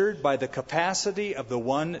measured by the capacity of the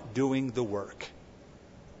one doing the work.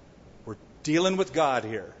 We're dealing with God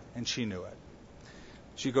here, and she knew it.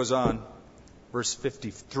 She goes on, verse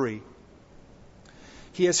 53.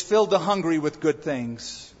 He has filled the hungry with good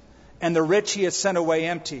things, and the rich He has sent away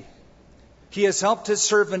empty. He has helped His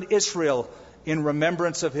servant Israel in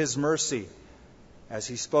remembrance of His mercy, as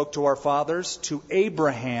He spoke to our fathers, to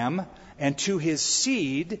Abraham, and to his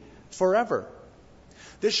seed forever.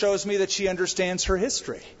 This shows me that she understands her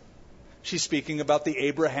history. She's speaking about the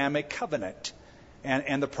Abrahamic covenant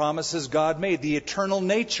and the promises God made, the eternal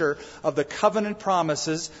nature of the covenant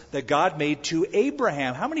promises that God made to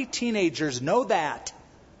Abraham. How many teenagers know that?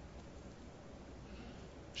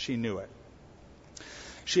 She knew it.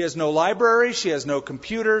 She has no library, she has no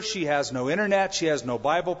computer, she has no internet, she has no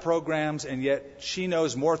Bible programs, and yet she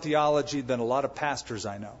knows more theology than a lot of pastors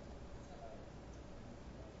I know.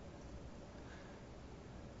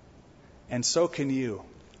 And so can you.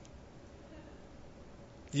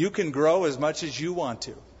 You can grow as much as you want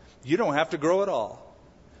to. You don't have to grow at all.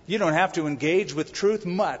 You don't have to engage with truth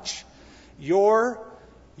much. Your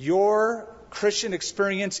Christian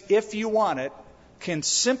experience, if you want it, can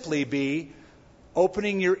simply be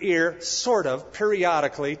opening your ear, sort of,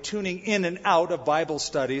 periodically, tuning in and out of Bible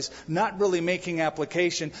studies, not really making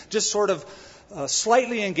application, just sort of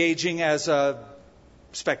slightly engaging as a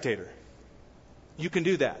spectator. You can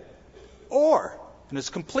do that. Or, and it's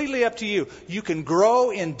completely up to you, you can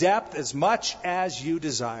grow in depth as much as you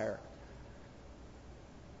desire.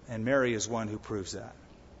 And Mary is one who proves that.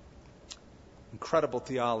 Incredible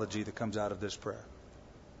theology that comes out of this prayer.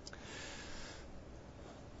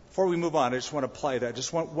 Before we move on, I just want to apply that.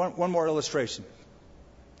 Just one more illustration.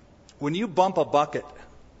 When you bump a bucket,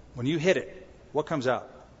 when you hit it, what comes out?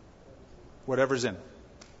 Whatever's in it.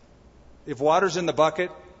 If water's in the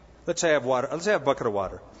bucket, let's say I have a bucket of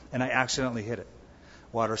water, and I accidentally hit it.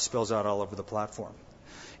 Water spills out all over the platform.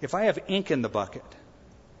 If I have ink in the bucket,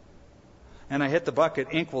 and I hit the bucket,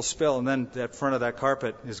 ink will spill, and then that front of that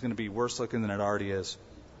carpet is going to be worse looking than it already is.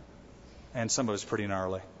 And some of it's pretty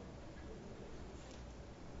gnarly.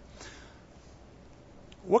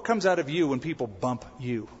 What comes out of you when people bump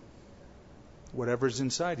you? Whatever's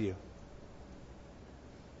inside you.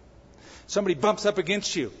 Somebody bumps up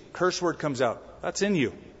against you, curse word comes out. That's in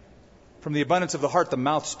you. From the abundance of the heart, the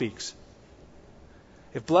mouth speaks.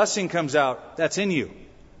 If blessing comes out, that's in you.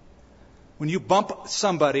 When you bump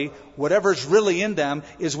somebody, whatever's really in them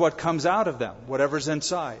is what comes out of them, whatever's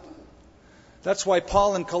inside. That's why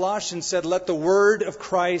Paul in Colossians said, let the word of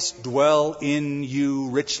Christ dwell in you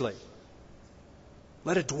richly.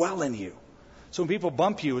 Let it dwell in you. So when people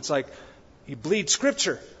bump you, it's like you bleed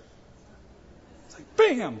Scripture. It's like,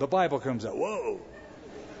 bam, the Bible comes out. Whoa.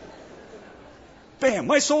 Bam,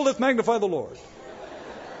 my soul doth magnify the Lord.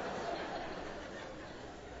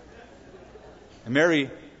 And Mary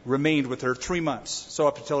remained with her 3 months, so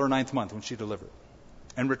up until her 9th month when she delivered,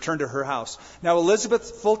 and returned to her house. Now Elizabeth,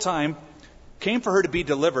 full time, came for her to be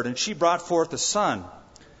delivered, and she brought forth a son.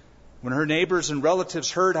 When her neighbors and relatives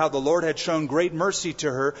heard how the Lord had shown great mercy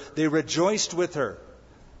to her, they rejoiced with her.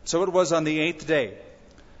 So it was on the 8th day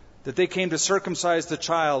that they came to circumcise the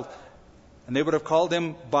child, and they would have called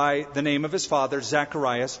him by the name of his father,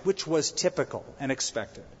 Zacharias, which was typical and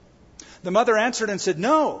expected. The mother answered and said,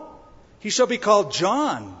 no, he shall be called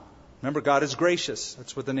John. Remember, God is gracious.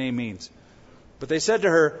 That's what the name means. But they said to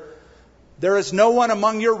her, there is no one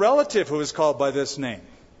among your relative who is called by this name.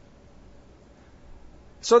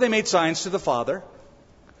 So they made signs to the father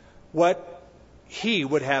what he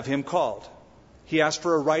would have him called. He asked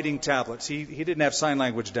for a writing tablet. He didn't have sign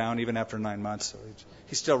language down even after 9 months, so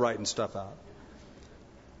he's still writing stuff out.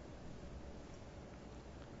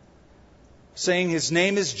 Saying his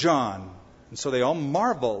name is John. And so they all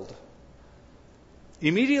marveled.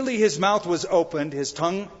 Immediately his mouth was opened, his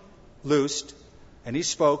tongue loosed, and he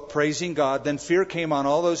spoke, praising God. Then fear came on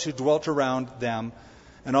all those who dwelt around them.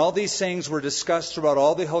 And all these sayings were discussed throughout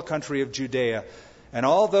all the hill country of Judea. And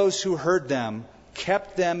all those who heard them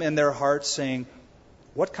kept them in their hearts, saying,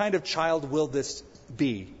 what kind of child will this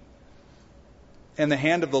be? And the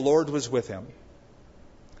hand of the Lord was with him.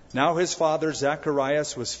 Now his father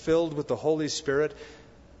Zacharias was filled with the Holy Spirit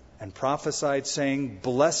and prophesied, saying,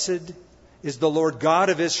 blessed is the Lord God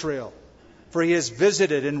of Israel, for he has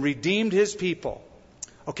visited and redeemed his people.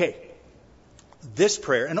 Okay, this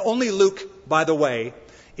prayer, and only Luke, by the way,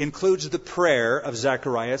 includes the prayer of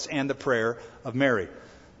Zacharias and the prayer of Mary.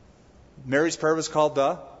 Mary's prayer was called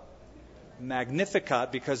the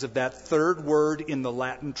Magnificat because of that third word in the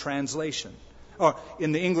Latin translation. Or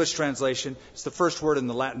in the English translation, it's the first word in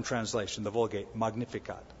the Latin translation, the Vulgate,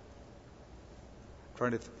 Magnificat. I'm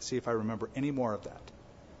trying to see if I remember any more of that.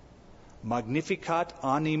 Magnificat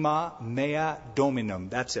anima mea dominum.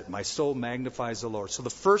 That's it. My soul magnifies the Lord. So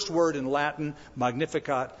the first word in Latin,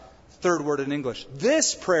 Magnificat, third word in English.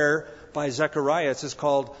 This prayer by Zacharias is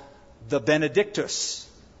called the Benedictus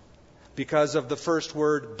because of the first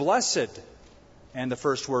word blessed and the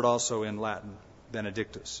first word also in Latin,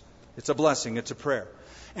 Benedictus. It's a blessing. It's a prayer.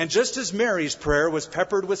 And just as Mary's prayer was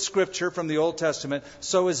peppered with scripture from the Old Testament,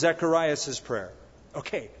 so is Zacharias' prayer.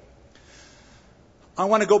 Okay. I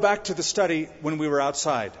want to go back to the study when we were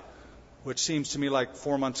outside, which seems to me like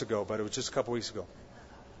 4 months ago, but it was just a couple weeks ago,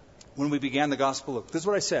 when we began the Gospel of Luke. This is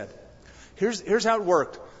what I said. Here's how it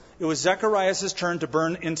worked. It was Zacharias' turn to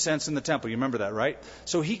burn incense in the temple. You remember that, right?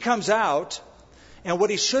 So he comes out, and what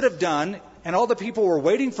he should have done, and all the people were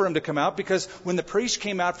waiting for him to come out, because when the priest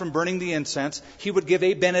came out from burning the incense, he would give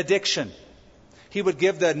a benediction. He would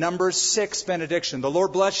give the number 6 benediction. The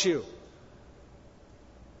Lord bless you.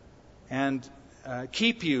 And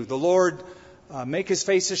keep you. The Lord make his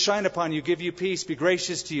face to shine upon you, give you peace, be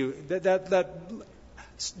gracious to you.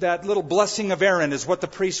 That little blessing of Aaron is what the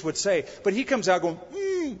priest would say. But he comes out going,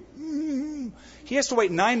 He has to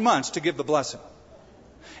wait 9 months to give the blessing.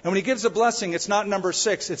 And when he gives the blessing, it's not number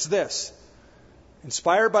 6, it's this.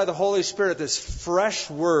 Inspired by the Holy Spirit, this fresh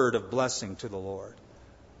word of blessing to the Lord.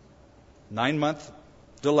 9-month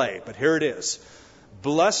delay, but here it is.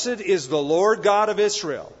 Blessed is the Lord God of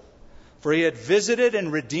Israel, for he had visited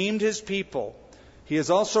and redeemed his people. He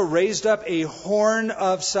has also raised up a horn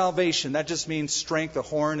of salvation. That just means strength. A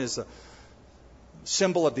horn is a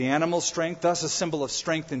symbol of the animal's strength, thus a symbol of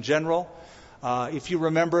strength in general. If you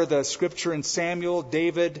remember the scripture in Samuel,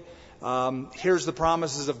 David hears the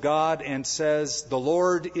promises of God and says, the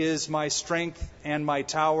Lord is my strength and my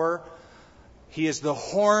tower. He is the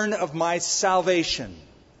horn of my salvation.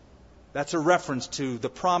 That's a reference to the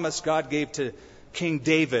promise God gave to King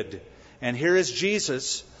David. And here is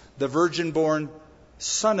Jesus, the virgin-born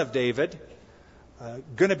son of David,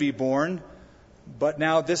 going to be born. But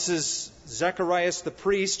now this is Zacharias the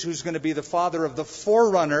priest, who's going to be the father of the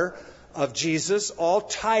forerunner of Jesus, all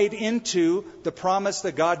tied into the promise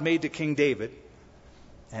that God made to King David.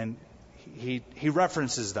 And he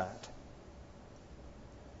references that.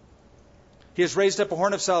 He has raised up a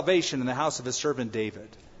horn of salvation in the house of his servant David.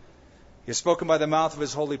 He has spoken by the mouth of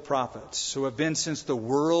his holy prophets, who have been since the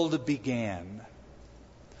world began.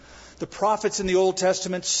 The prophets in the Old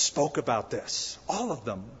Testament spoke about this. All of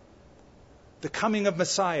them. The coming of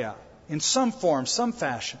Messiah in some form, some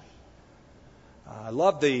fashion. I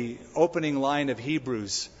love the opening line of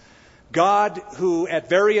Hebrews. God, who at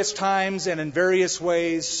various times and in various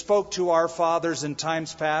ways spoke to our fathers in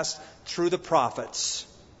times past through the prophets,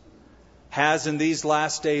 has in these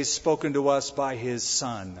last days spoken to us by His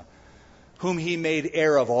Son, whom He made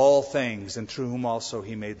heir of all things, and through whom also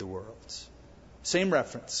He made the worlds. Same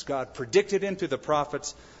reference. God predicted Him through the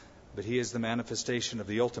prophets, but He is the manifestation of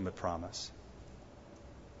the ultimate promise.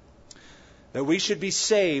 That we should be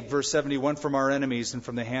saved, verse 71, from our enemies and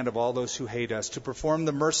from the hand of all those who hate us, to perform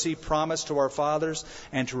the mercy promised to our fathers,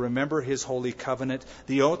 and to remember His holy covenant,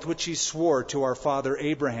 the oath which He swore to our father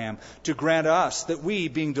Abraham, to grant us that we,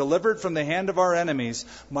 being delivered from the hand of our enemies,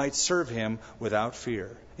 might serve Him without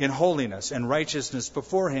fear, in holiness and righteousness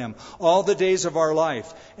before Him all the days of our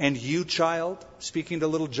life. And you, child, speaking to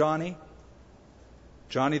little Johnny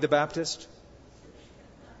the Baptist.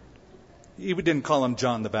 He didn't call him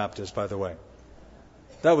John the Baptist, by the way.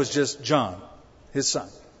 That was just John, his son.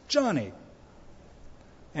 Johnny.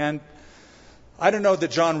 And I don't know that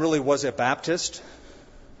John really was a Baptist.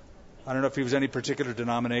 I don't know if he was any particular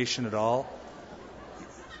denomination at all.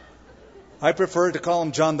 I prefer to call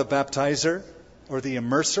him John the Baptizer or the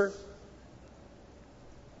Immerser.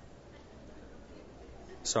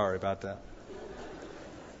 Sorry about that.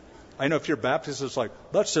 I know if you're Baptist, it's like,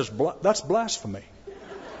 that's blasphemy.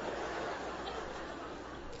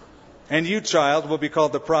 And you, child, will be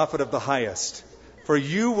called the prophet of the highest. For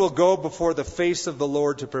you will go before the face of the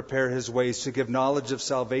Lord to prepare His ways, to give knowledge of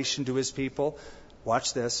salvation to His people.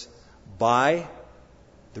 Watch this. By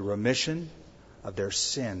the remission of their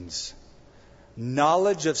sins.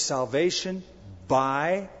 Knowledge of salvation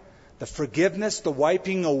by the forgiveness, the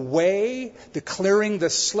wiping away, the clearing the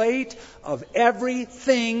slate of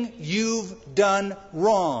everything you've done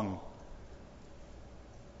wrong.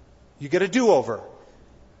 You get a do-over.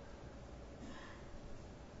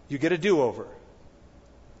 You get a do-over.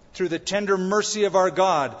 Through the tender mercy of our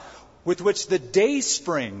God, with which the day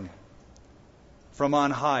spring from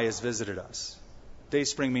on high has visited us. Day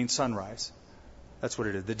spring means sunrise. That's what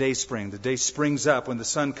it is. The day spring. The day springs up when the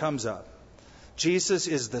sun comes up. Jesus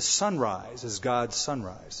is the sunrise, is God's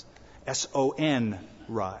sunrise. S-O-N,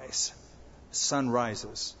 rise. Sun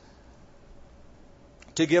rises.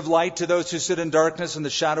 To give light to those who sit in darkness and the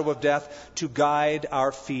shadow of death, to guide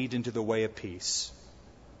our feet into the way of peace.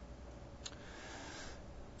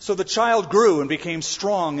 So the child grew and became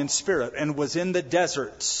strong in spirit and was in the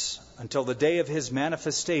deserts until the day of His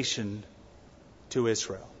manifestation to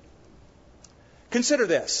Israel. Consider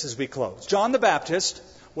this as we close. John the Baptist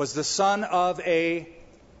was the son of a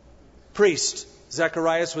priest.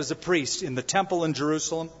 Zacharias was a priest in the temple in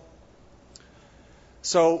Jerusalem.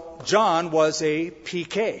 So John was a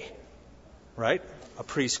PK, right? A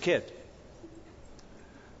priest kid.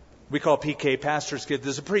 We call PK pastor's kid.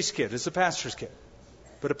 There's a priest kid. There's a pastor's kid.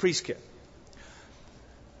 But a priest kid.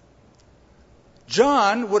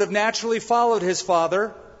 John would have naturally followed his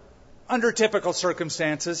father under typical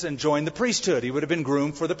circumstances and joined the priesthood. He would have been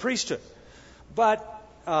groomed for the priesthood. But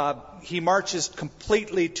he marches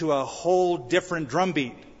completely to a whole different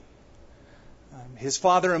drumbeat. His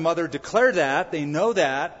father and mother declare that, they know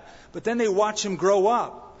that, but then they watch him grow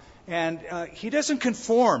up. And he doesn't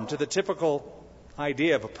conform to the typical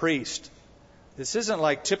idea of a priest. This isn't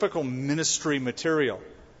like typical ministry material.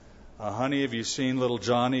 Honey, have you seen little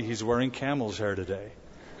Johnny? He's wearing camel's hair today.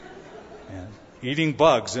 And eating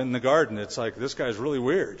bugs in the garden. It's like, this guy's really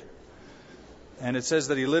weird. And it says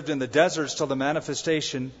that he lived in the deserts till the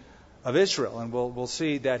manifestation of Israel. And we'll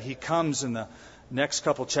see that he comes in the next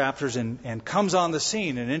couple chapters and comes on the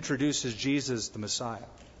scene and introduces Jesus, the Messiah.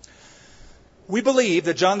 We believe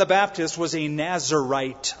that John the Baptist was a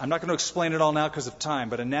Nazarite. I'm not going to explain it all now because of time,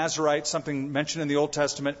 but a Nazarite, something mentioned in the Old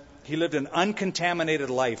Testament. He lived an uncontaminated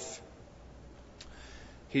life.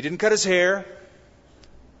 He didn't cut his hair.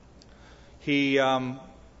 He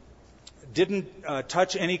didn't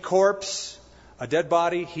touch any corpse, a dead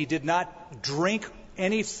body. He did not drink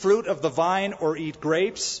any fruit of the vine or eat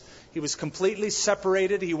grapes. He was completely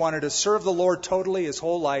separated. He wanted to serve the Lord totally his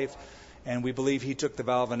whole life, and we believe he took the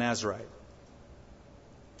vow of a Nazarite.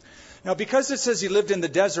 Now, because it says he lived in the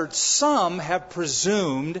desert, some have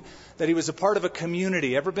presumed that he was a part of a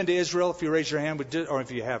community. Ever been to Israel? If you raise your hand, or if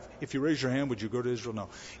you raise your hand, would you go to Israel? No.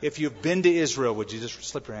 If you've been to Israel, would you just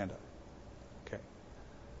slip your hand up? Okay.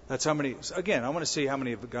 That's how many. Again, I want to see how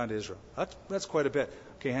many have gone to Israel. That's quite a bit.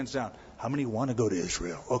 Okay, hands down. How many want to go to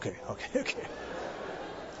Israel? Okay.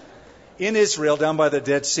 In Israel, down by the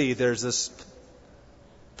Dead Sea, there's this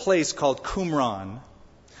place called Qumran,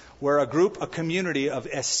 where a community of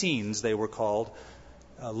Essenes, they were called,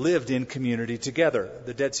 lived in community together.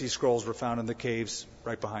 The Dead Sea Scrolls were found in the caves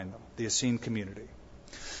right behind them, the Essene community.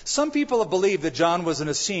 Some people have believed that John was an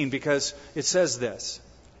Essene because it says this.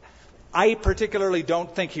 I particularly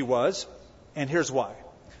don't think he was, and here's why.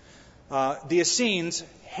 The Essenes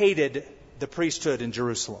hated the priesthood in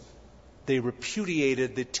Jerusalem. They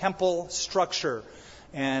repudiated the temple structure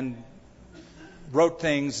and wrote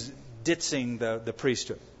things ditzing the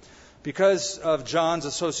priesthood. Because of John's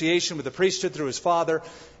association with the priesthood through his father,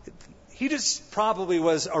 he just probably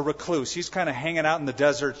was a recluse. He's kind of hanging out in the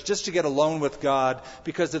desert just to get alone with God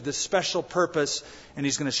because of this special purpose. And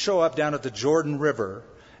he's going to show up down at the Jordan River,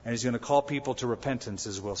 and he's going to call people to repentance,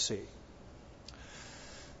 as we'll see.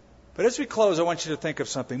 But as we close, I want you to think of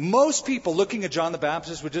something. Most people looking at John the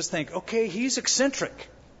Baptist would just think, okay, he's eccentric.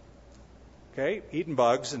 Okay, eating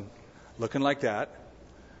bugs and looking like that.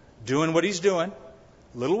 Doing what he's doing.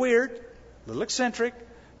 A little weird, a little eccentric,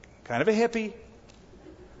 kind of a hippie.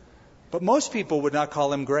 But most people would not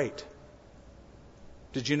call him great.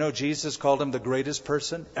 Did you know Jesus called him the greatest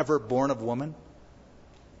person ever born of woman?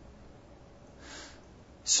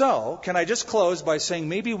 So, can I just close by saying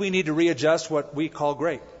maybe we need to readjust what we call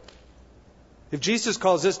great? If Jesus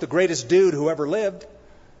calls this the greatest dude who ever lived,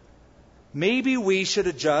 maybe we should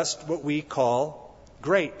adjust what we call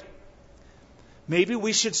great. Maybe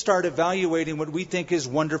we should start evaluating what we think is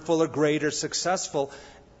wonderful or great or successful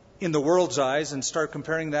in the world's eyes and start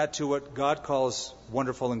comparing that to what God calls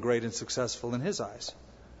wonderful and great and successful in His eyes.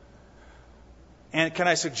 And can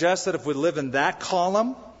I suggest that if we live in that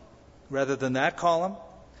column rather than that column,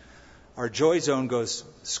 our joy zone goes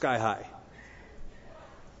sky high.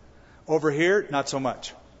 Over here, not so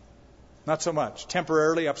much. Not so much.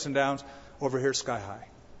 Temporarily, ups and downs. Over here, sky high.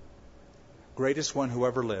 Greatest one who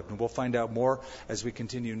ever lived. And we'll find out more as we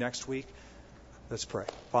continue next week. Let's pray.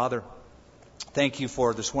 Father, thank you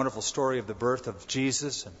for this wonderful story of the birth of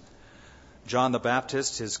Jesus and John the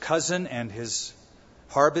Baptist, his cousin and his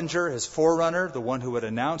harbinger, his forerunner, the one who would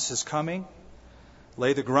announce his coming,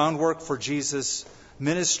 lay the groundwork for Jesus'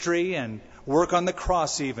 ministry and work on the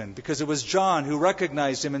cross even, because it was John who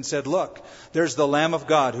recognized him and said, look, there's the Lamb of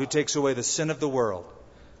God who takes away the sin of the world.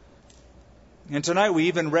 And tonight we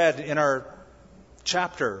even read in our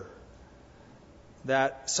chapter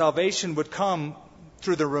that salvation would come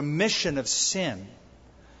through the remission of sin.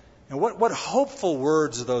 And what hopeful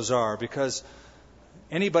words those are, because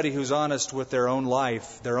anybody who's honest with their own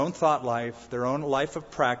life, their own thought life, their own life of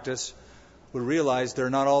practice, would realize they're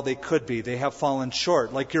not all they could be. They have fallen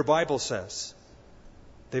short, like your Bible says.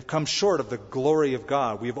 They've come short of the glory of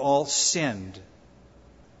God. We've all sinned.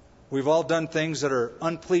 We've all done things that are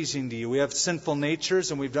unpleasing to you. We have sinful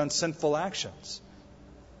natures and we've done sinful actions.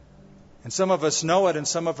 And some of us know it and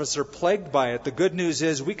some of us are plagued by it. The good news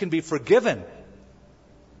is we can be forgiven.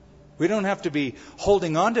 We don't have to be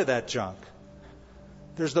holding on to that junk.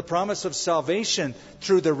 There's the promise of salvation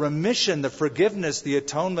through the remission, the forgiveness, the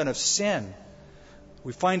atonement of sin.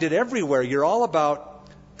 We find it everywhere. You're all about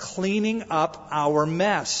cleaning up our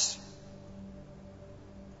mess.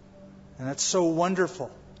 And that's so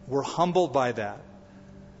wonderful. We're humbled by that.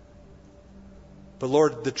 But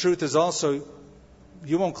Lord, the truth is also,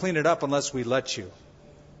 you won't clean it up unless we let you.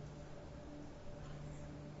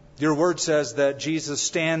 Your word says that Jesus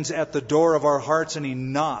stands at the door of our hearts and He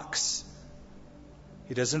knocks.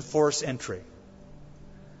 He doesn't force entry.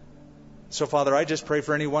 So, Father, I just pray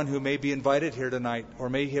for anyone who may be invited here tonight or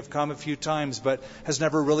may have come a few times but has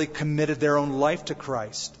never really committed their own life to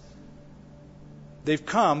Christ. They've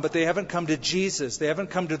come, but they haven't come to Jesus. They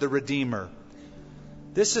haven't come to the Redeemer.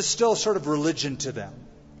 This is still sort of religion to them.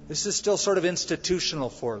 This is still sort of institutional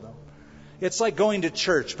for them. It's like going to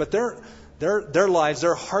church, but their lives,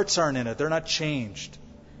 their hearts aren't in it. They're not changed.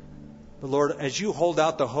 But Lord, as you hold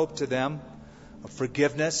out the hope to them of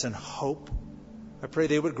forgiveness and hope, I pray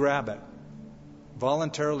they would grab it,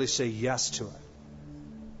 voluntarily say yes to it,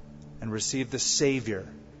 and receive the Savior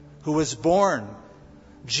who was born,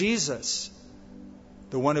 Jesus,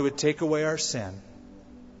 the one who would take away our sin.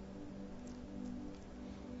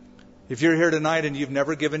 If you're here tonight and you've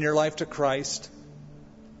never given your life to Christ,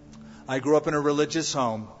 I grew up in a religious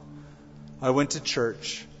home. I went to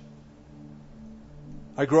church.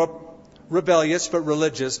 I grew up rebellious but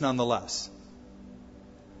religious nonetheless.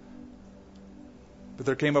 But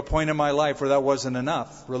there came a point in my life where that wasn't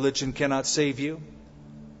enough. Religion cannot save you.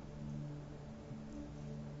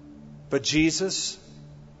 But Jesus,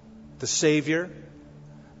 the Savior,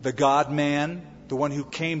 the God-man, the one who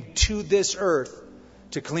came to this earth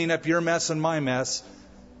to clean up your mess and my mess,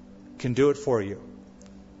 can do it for you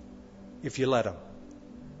if you let Him.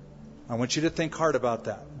 I want you to think hard about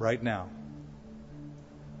that right now.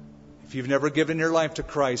 If you've never given your life to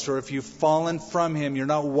Christ, or if you've fallen from Him, you're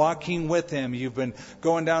not walking with Him, you've been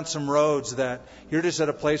going down some roads that you're just at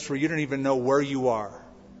a place where you don't even know where you are.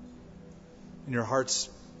 And your heart's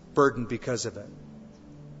burdened because of it.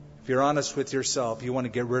 If you're honest with yourself, you want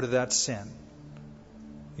to get rid of that sin.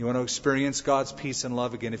 You want to experience God's peace and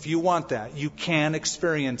love again. If you want that, you can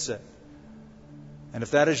experience it. And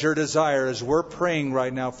if that is your desire, as we're praying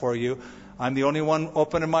right now for you, I'm the only one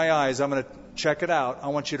opening my eyes. I'm going to check it out. I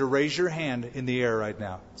want you to raise your hand in the air right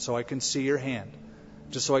now so I can see your hand.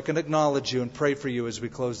 Just so I can acknowledge you and pray for you as we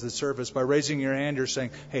close the service. By raising your hand, you're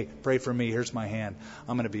saying, hey, pray for me. Here's my hand.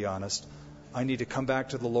 I'm going to be honest. I need to come back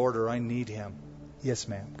to the Lord, or I need Him. Yes,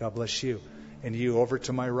 ma'am. God bless you. And you over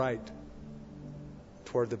to my right.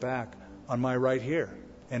 Toward the back. On my right here.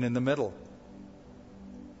 And in the middle.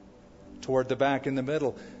 Toward the back in the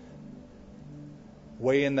middle.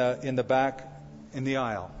 Way in the back in the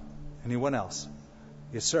aisle. Anyone else?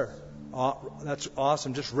 Yes, sir. That's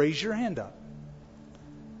awesome. Just raise your hand up.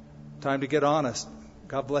 Time to get honest.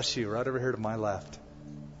 God bless you. Right over here to my left.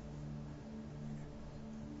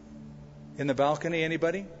 In the balcony,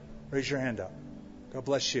 anybody? Raise your hand up. God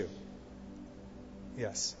bless you.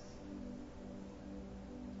 Yes.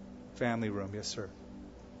 Family room. Yes, sir.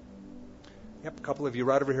 Yep, a couple of you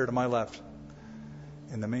right over here to my left.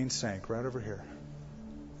 In the main sink, right over here.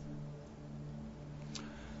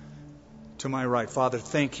 To my right. Father,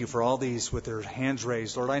 thank you for all these with their hands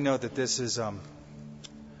raised. Lord, I know that this is a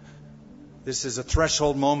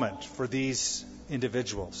threshold moment for these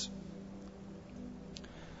individuals.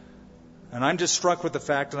 And I'm just struck with the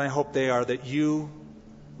fact, and I hope they are, that you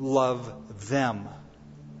love them.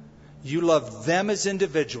 You love them as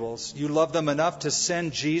individuals. You love them enough to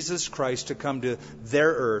send Jesus Christ to come to their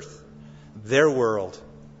earth, their world,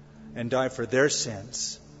 and die for their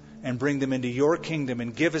sins, and bring them into your kingdom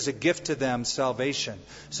and give as a gift to them salvation,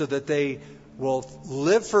 so that they will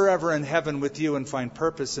live forever in heaven with you and find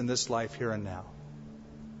purpose in this life here and now.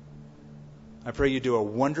 I pray you do a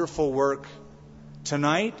wonderful work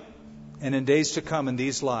tonight and in days to come in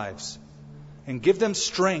these lives, and give them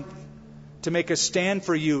strength to make a stand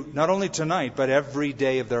for you, not only tonight, but every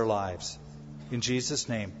day of their lives. In Jesus'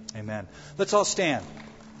 name, amen. Let's all stand.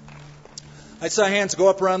 I saw hands go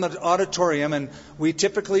up around the auditorium, and we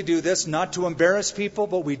typically do this not to embarrass people,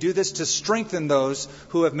 but we do this to strengthen those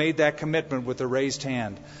who have made that commitment with a raised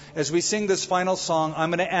hand. As we sing this final song,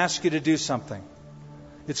 I'm going to ask you to do something.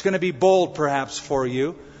 It's going to be bold, perhaps, for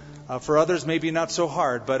you. For others, maybe not so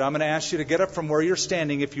hard, but I'm going to ask you to get up from where you're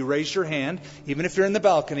standing. If you raise your hand, even if you're in the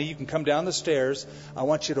balcony, you can come down the stairs. I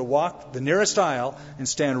want you to walk the nearest aisle and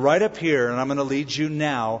stand right up here, and I'm going to lead you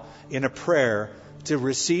now in a prayer to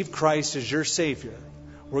receive Christ as your Savior.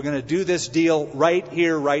 We're going to do this deal right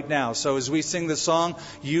here, right now. So as we sing the song,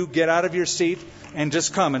 you get out of your seat and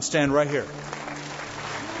just come and stand right here.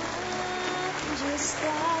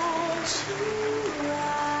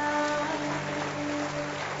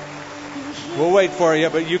 We'll wait for you,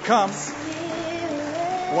 but you come.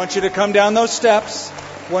 I want you to come down those steps.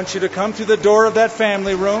 I want you to come through the door of that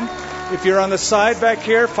family room. If you're on the side back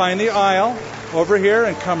here, find the aisle over here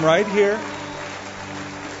and come right here.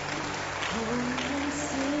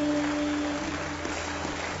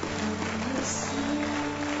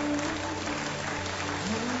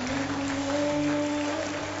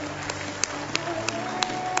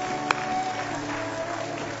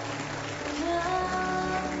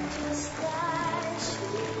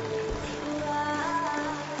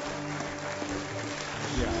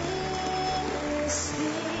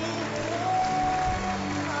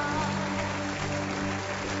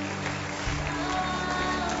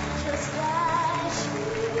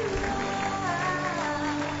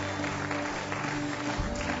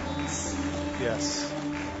 Yes.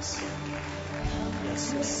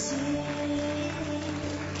 Yes. Yes.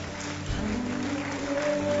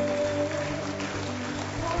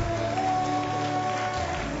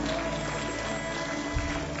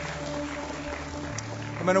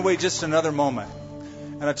 I'm going to wait just another moment.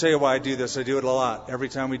 And I'll tell you why I do this. I do it a lot every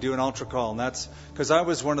time we do an altar call. And that's because I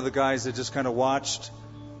was one of the guys that just kind of watched.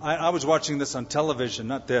 I was watching this on television,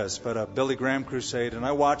 not this, but a Billy Graham crusade. And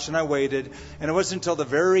I watched and I waited. And it wasn't until the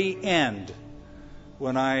very end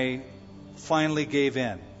when I finally gave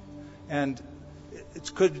in. And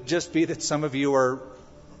it could just be that some of you are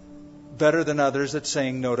better than others at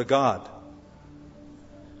saying no to God.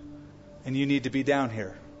 And you need to be down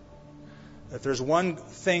here. If there's one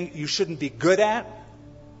thing you shouldn't be good at,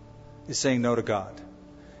 is saying no to God.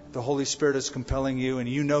 If the Holy Spirit is compelling you and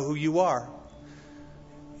you know who you are,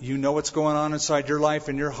 You know what's going on inside your life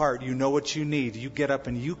and your heart. You know what you need. You get up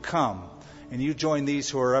and you come and you join these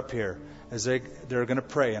who are up here as they're going to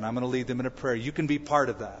pray, and I'm going to lead them in a prayer. You can be part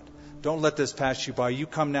of that. Don't let this pass you by. You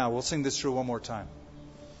come now. We'll sing this through one more time.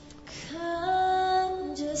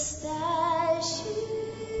 Come just as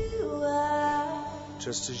you are.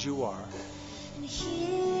 Just as you are. And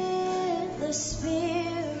hear the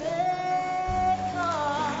Spirit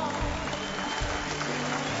call.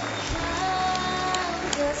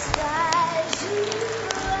 Come just as you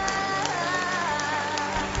are.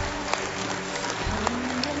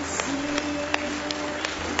 Come and see.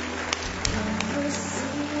 Come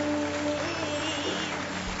receive.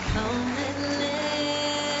 Come and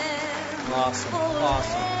live. Awesome.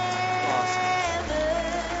 Awesome.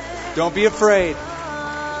 Forever. Don't be afraid.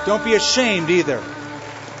 Don't be ashamed either.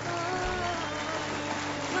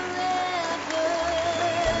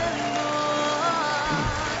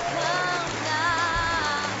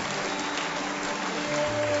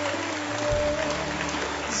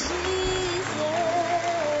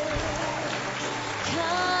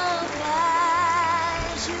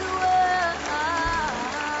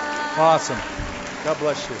 Awesome. God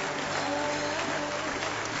bless you.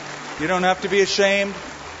 You don't have to be ashamed.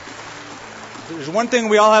 There's one thing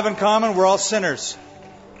we all have in common. We're all sinners.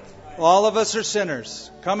 All of us are sinners.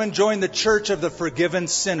 Come and join the church of the forgiven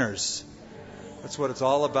sinners. That's what it's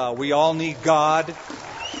all about. We all need God.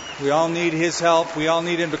 We all need His help. We all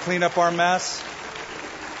need Him to clean up our mess.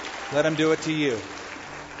 Let Him do it to you.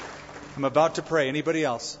 I'm about to pray. Anybody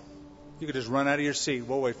else? You could just run out of your seat.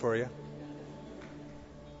 We'll wait for you.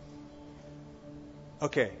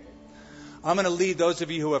 Okay. I'm going to lead those of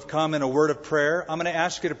you who have come in a word of prayer. I'm going to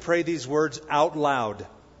ask you to pray these words out loud.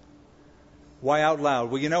 Why out loud?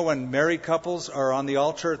 Well, you know when married couples are on the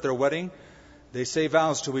altar at their wedding, they say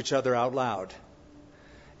vows to each other out loud.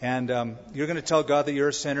 And you're going to tell God that you're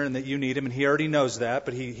a sinner and that you need Him, and He already knows that,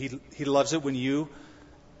 but He loves it when you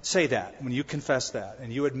say that, when you confess that,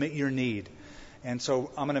 and you admit your need. And so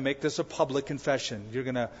I'm going to make this a public confession. You're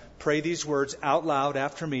going to pray these words out loud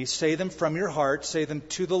after me. Say them from your heart. Say them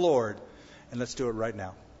to the Lord. And let's do it right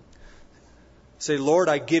now. Say, Lord,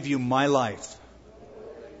 I give you my life.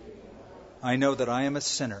 I know that I am a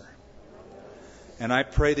sinner. And I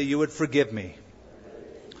pray that you would forgive me.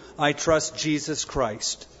 I trust Jesus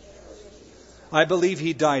Christ. I believe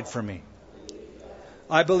He died for me.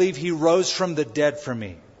 I believe He rose from the dead for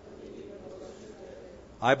me.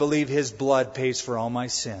 I believe His blood pays for all my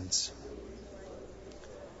sins.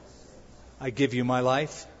 I give you my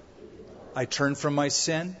life. I turn from my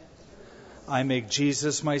sin. I make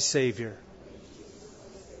Jesus my Savior.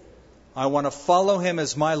 I want to follow Him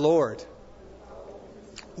as my Lord.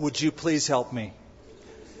 Would you please help me?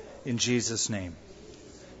 In Jesus' name.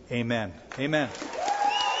 Amen. Amen.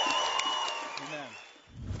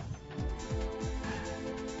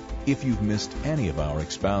 If you've missed any of our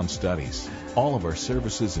Expound studies, all of our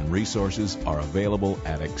services and resources are available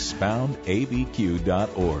at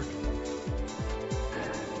expoundabq.org.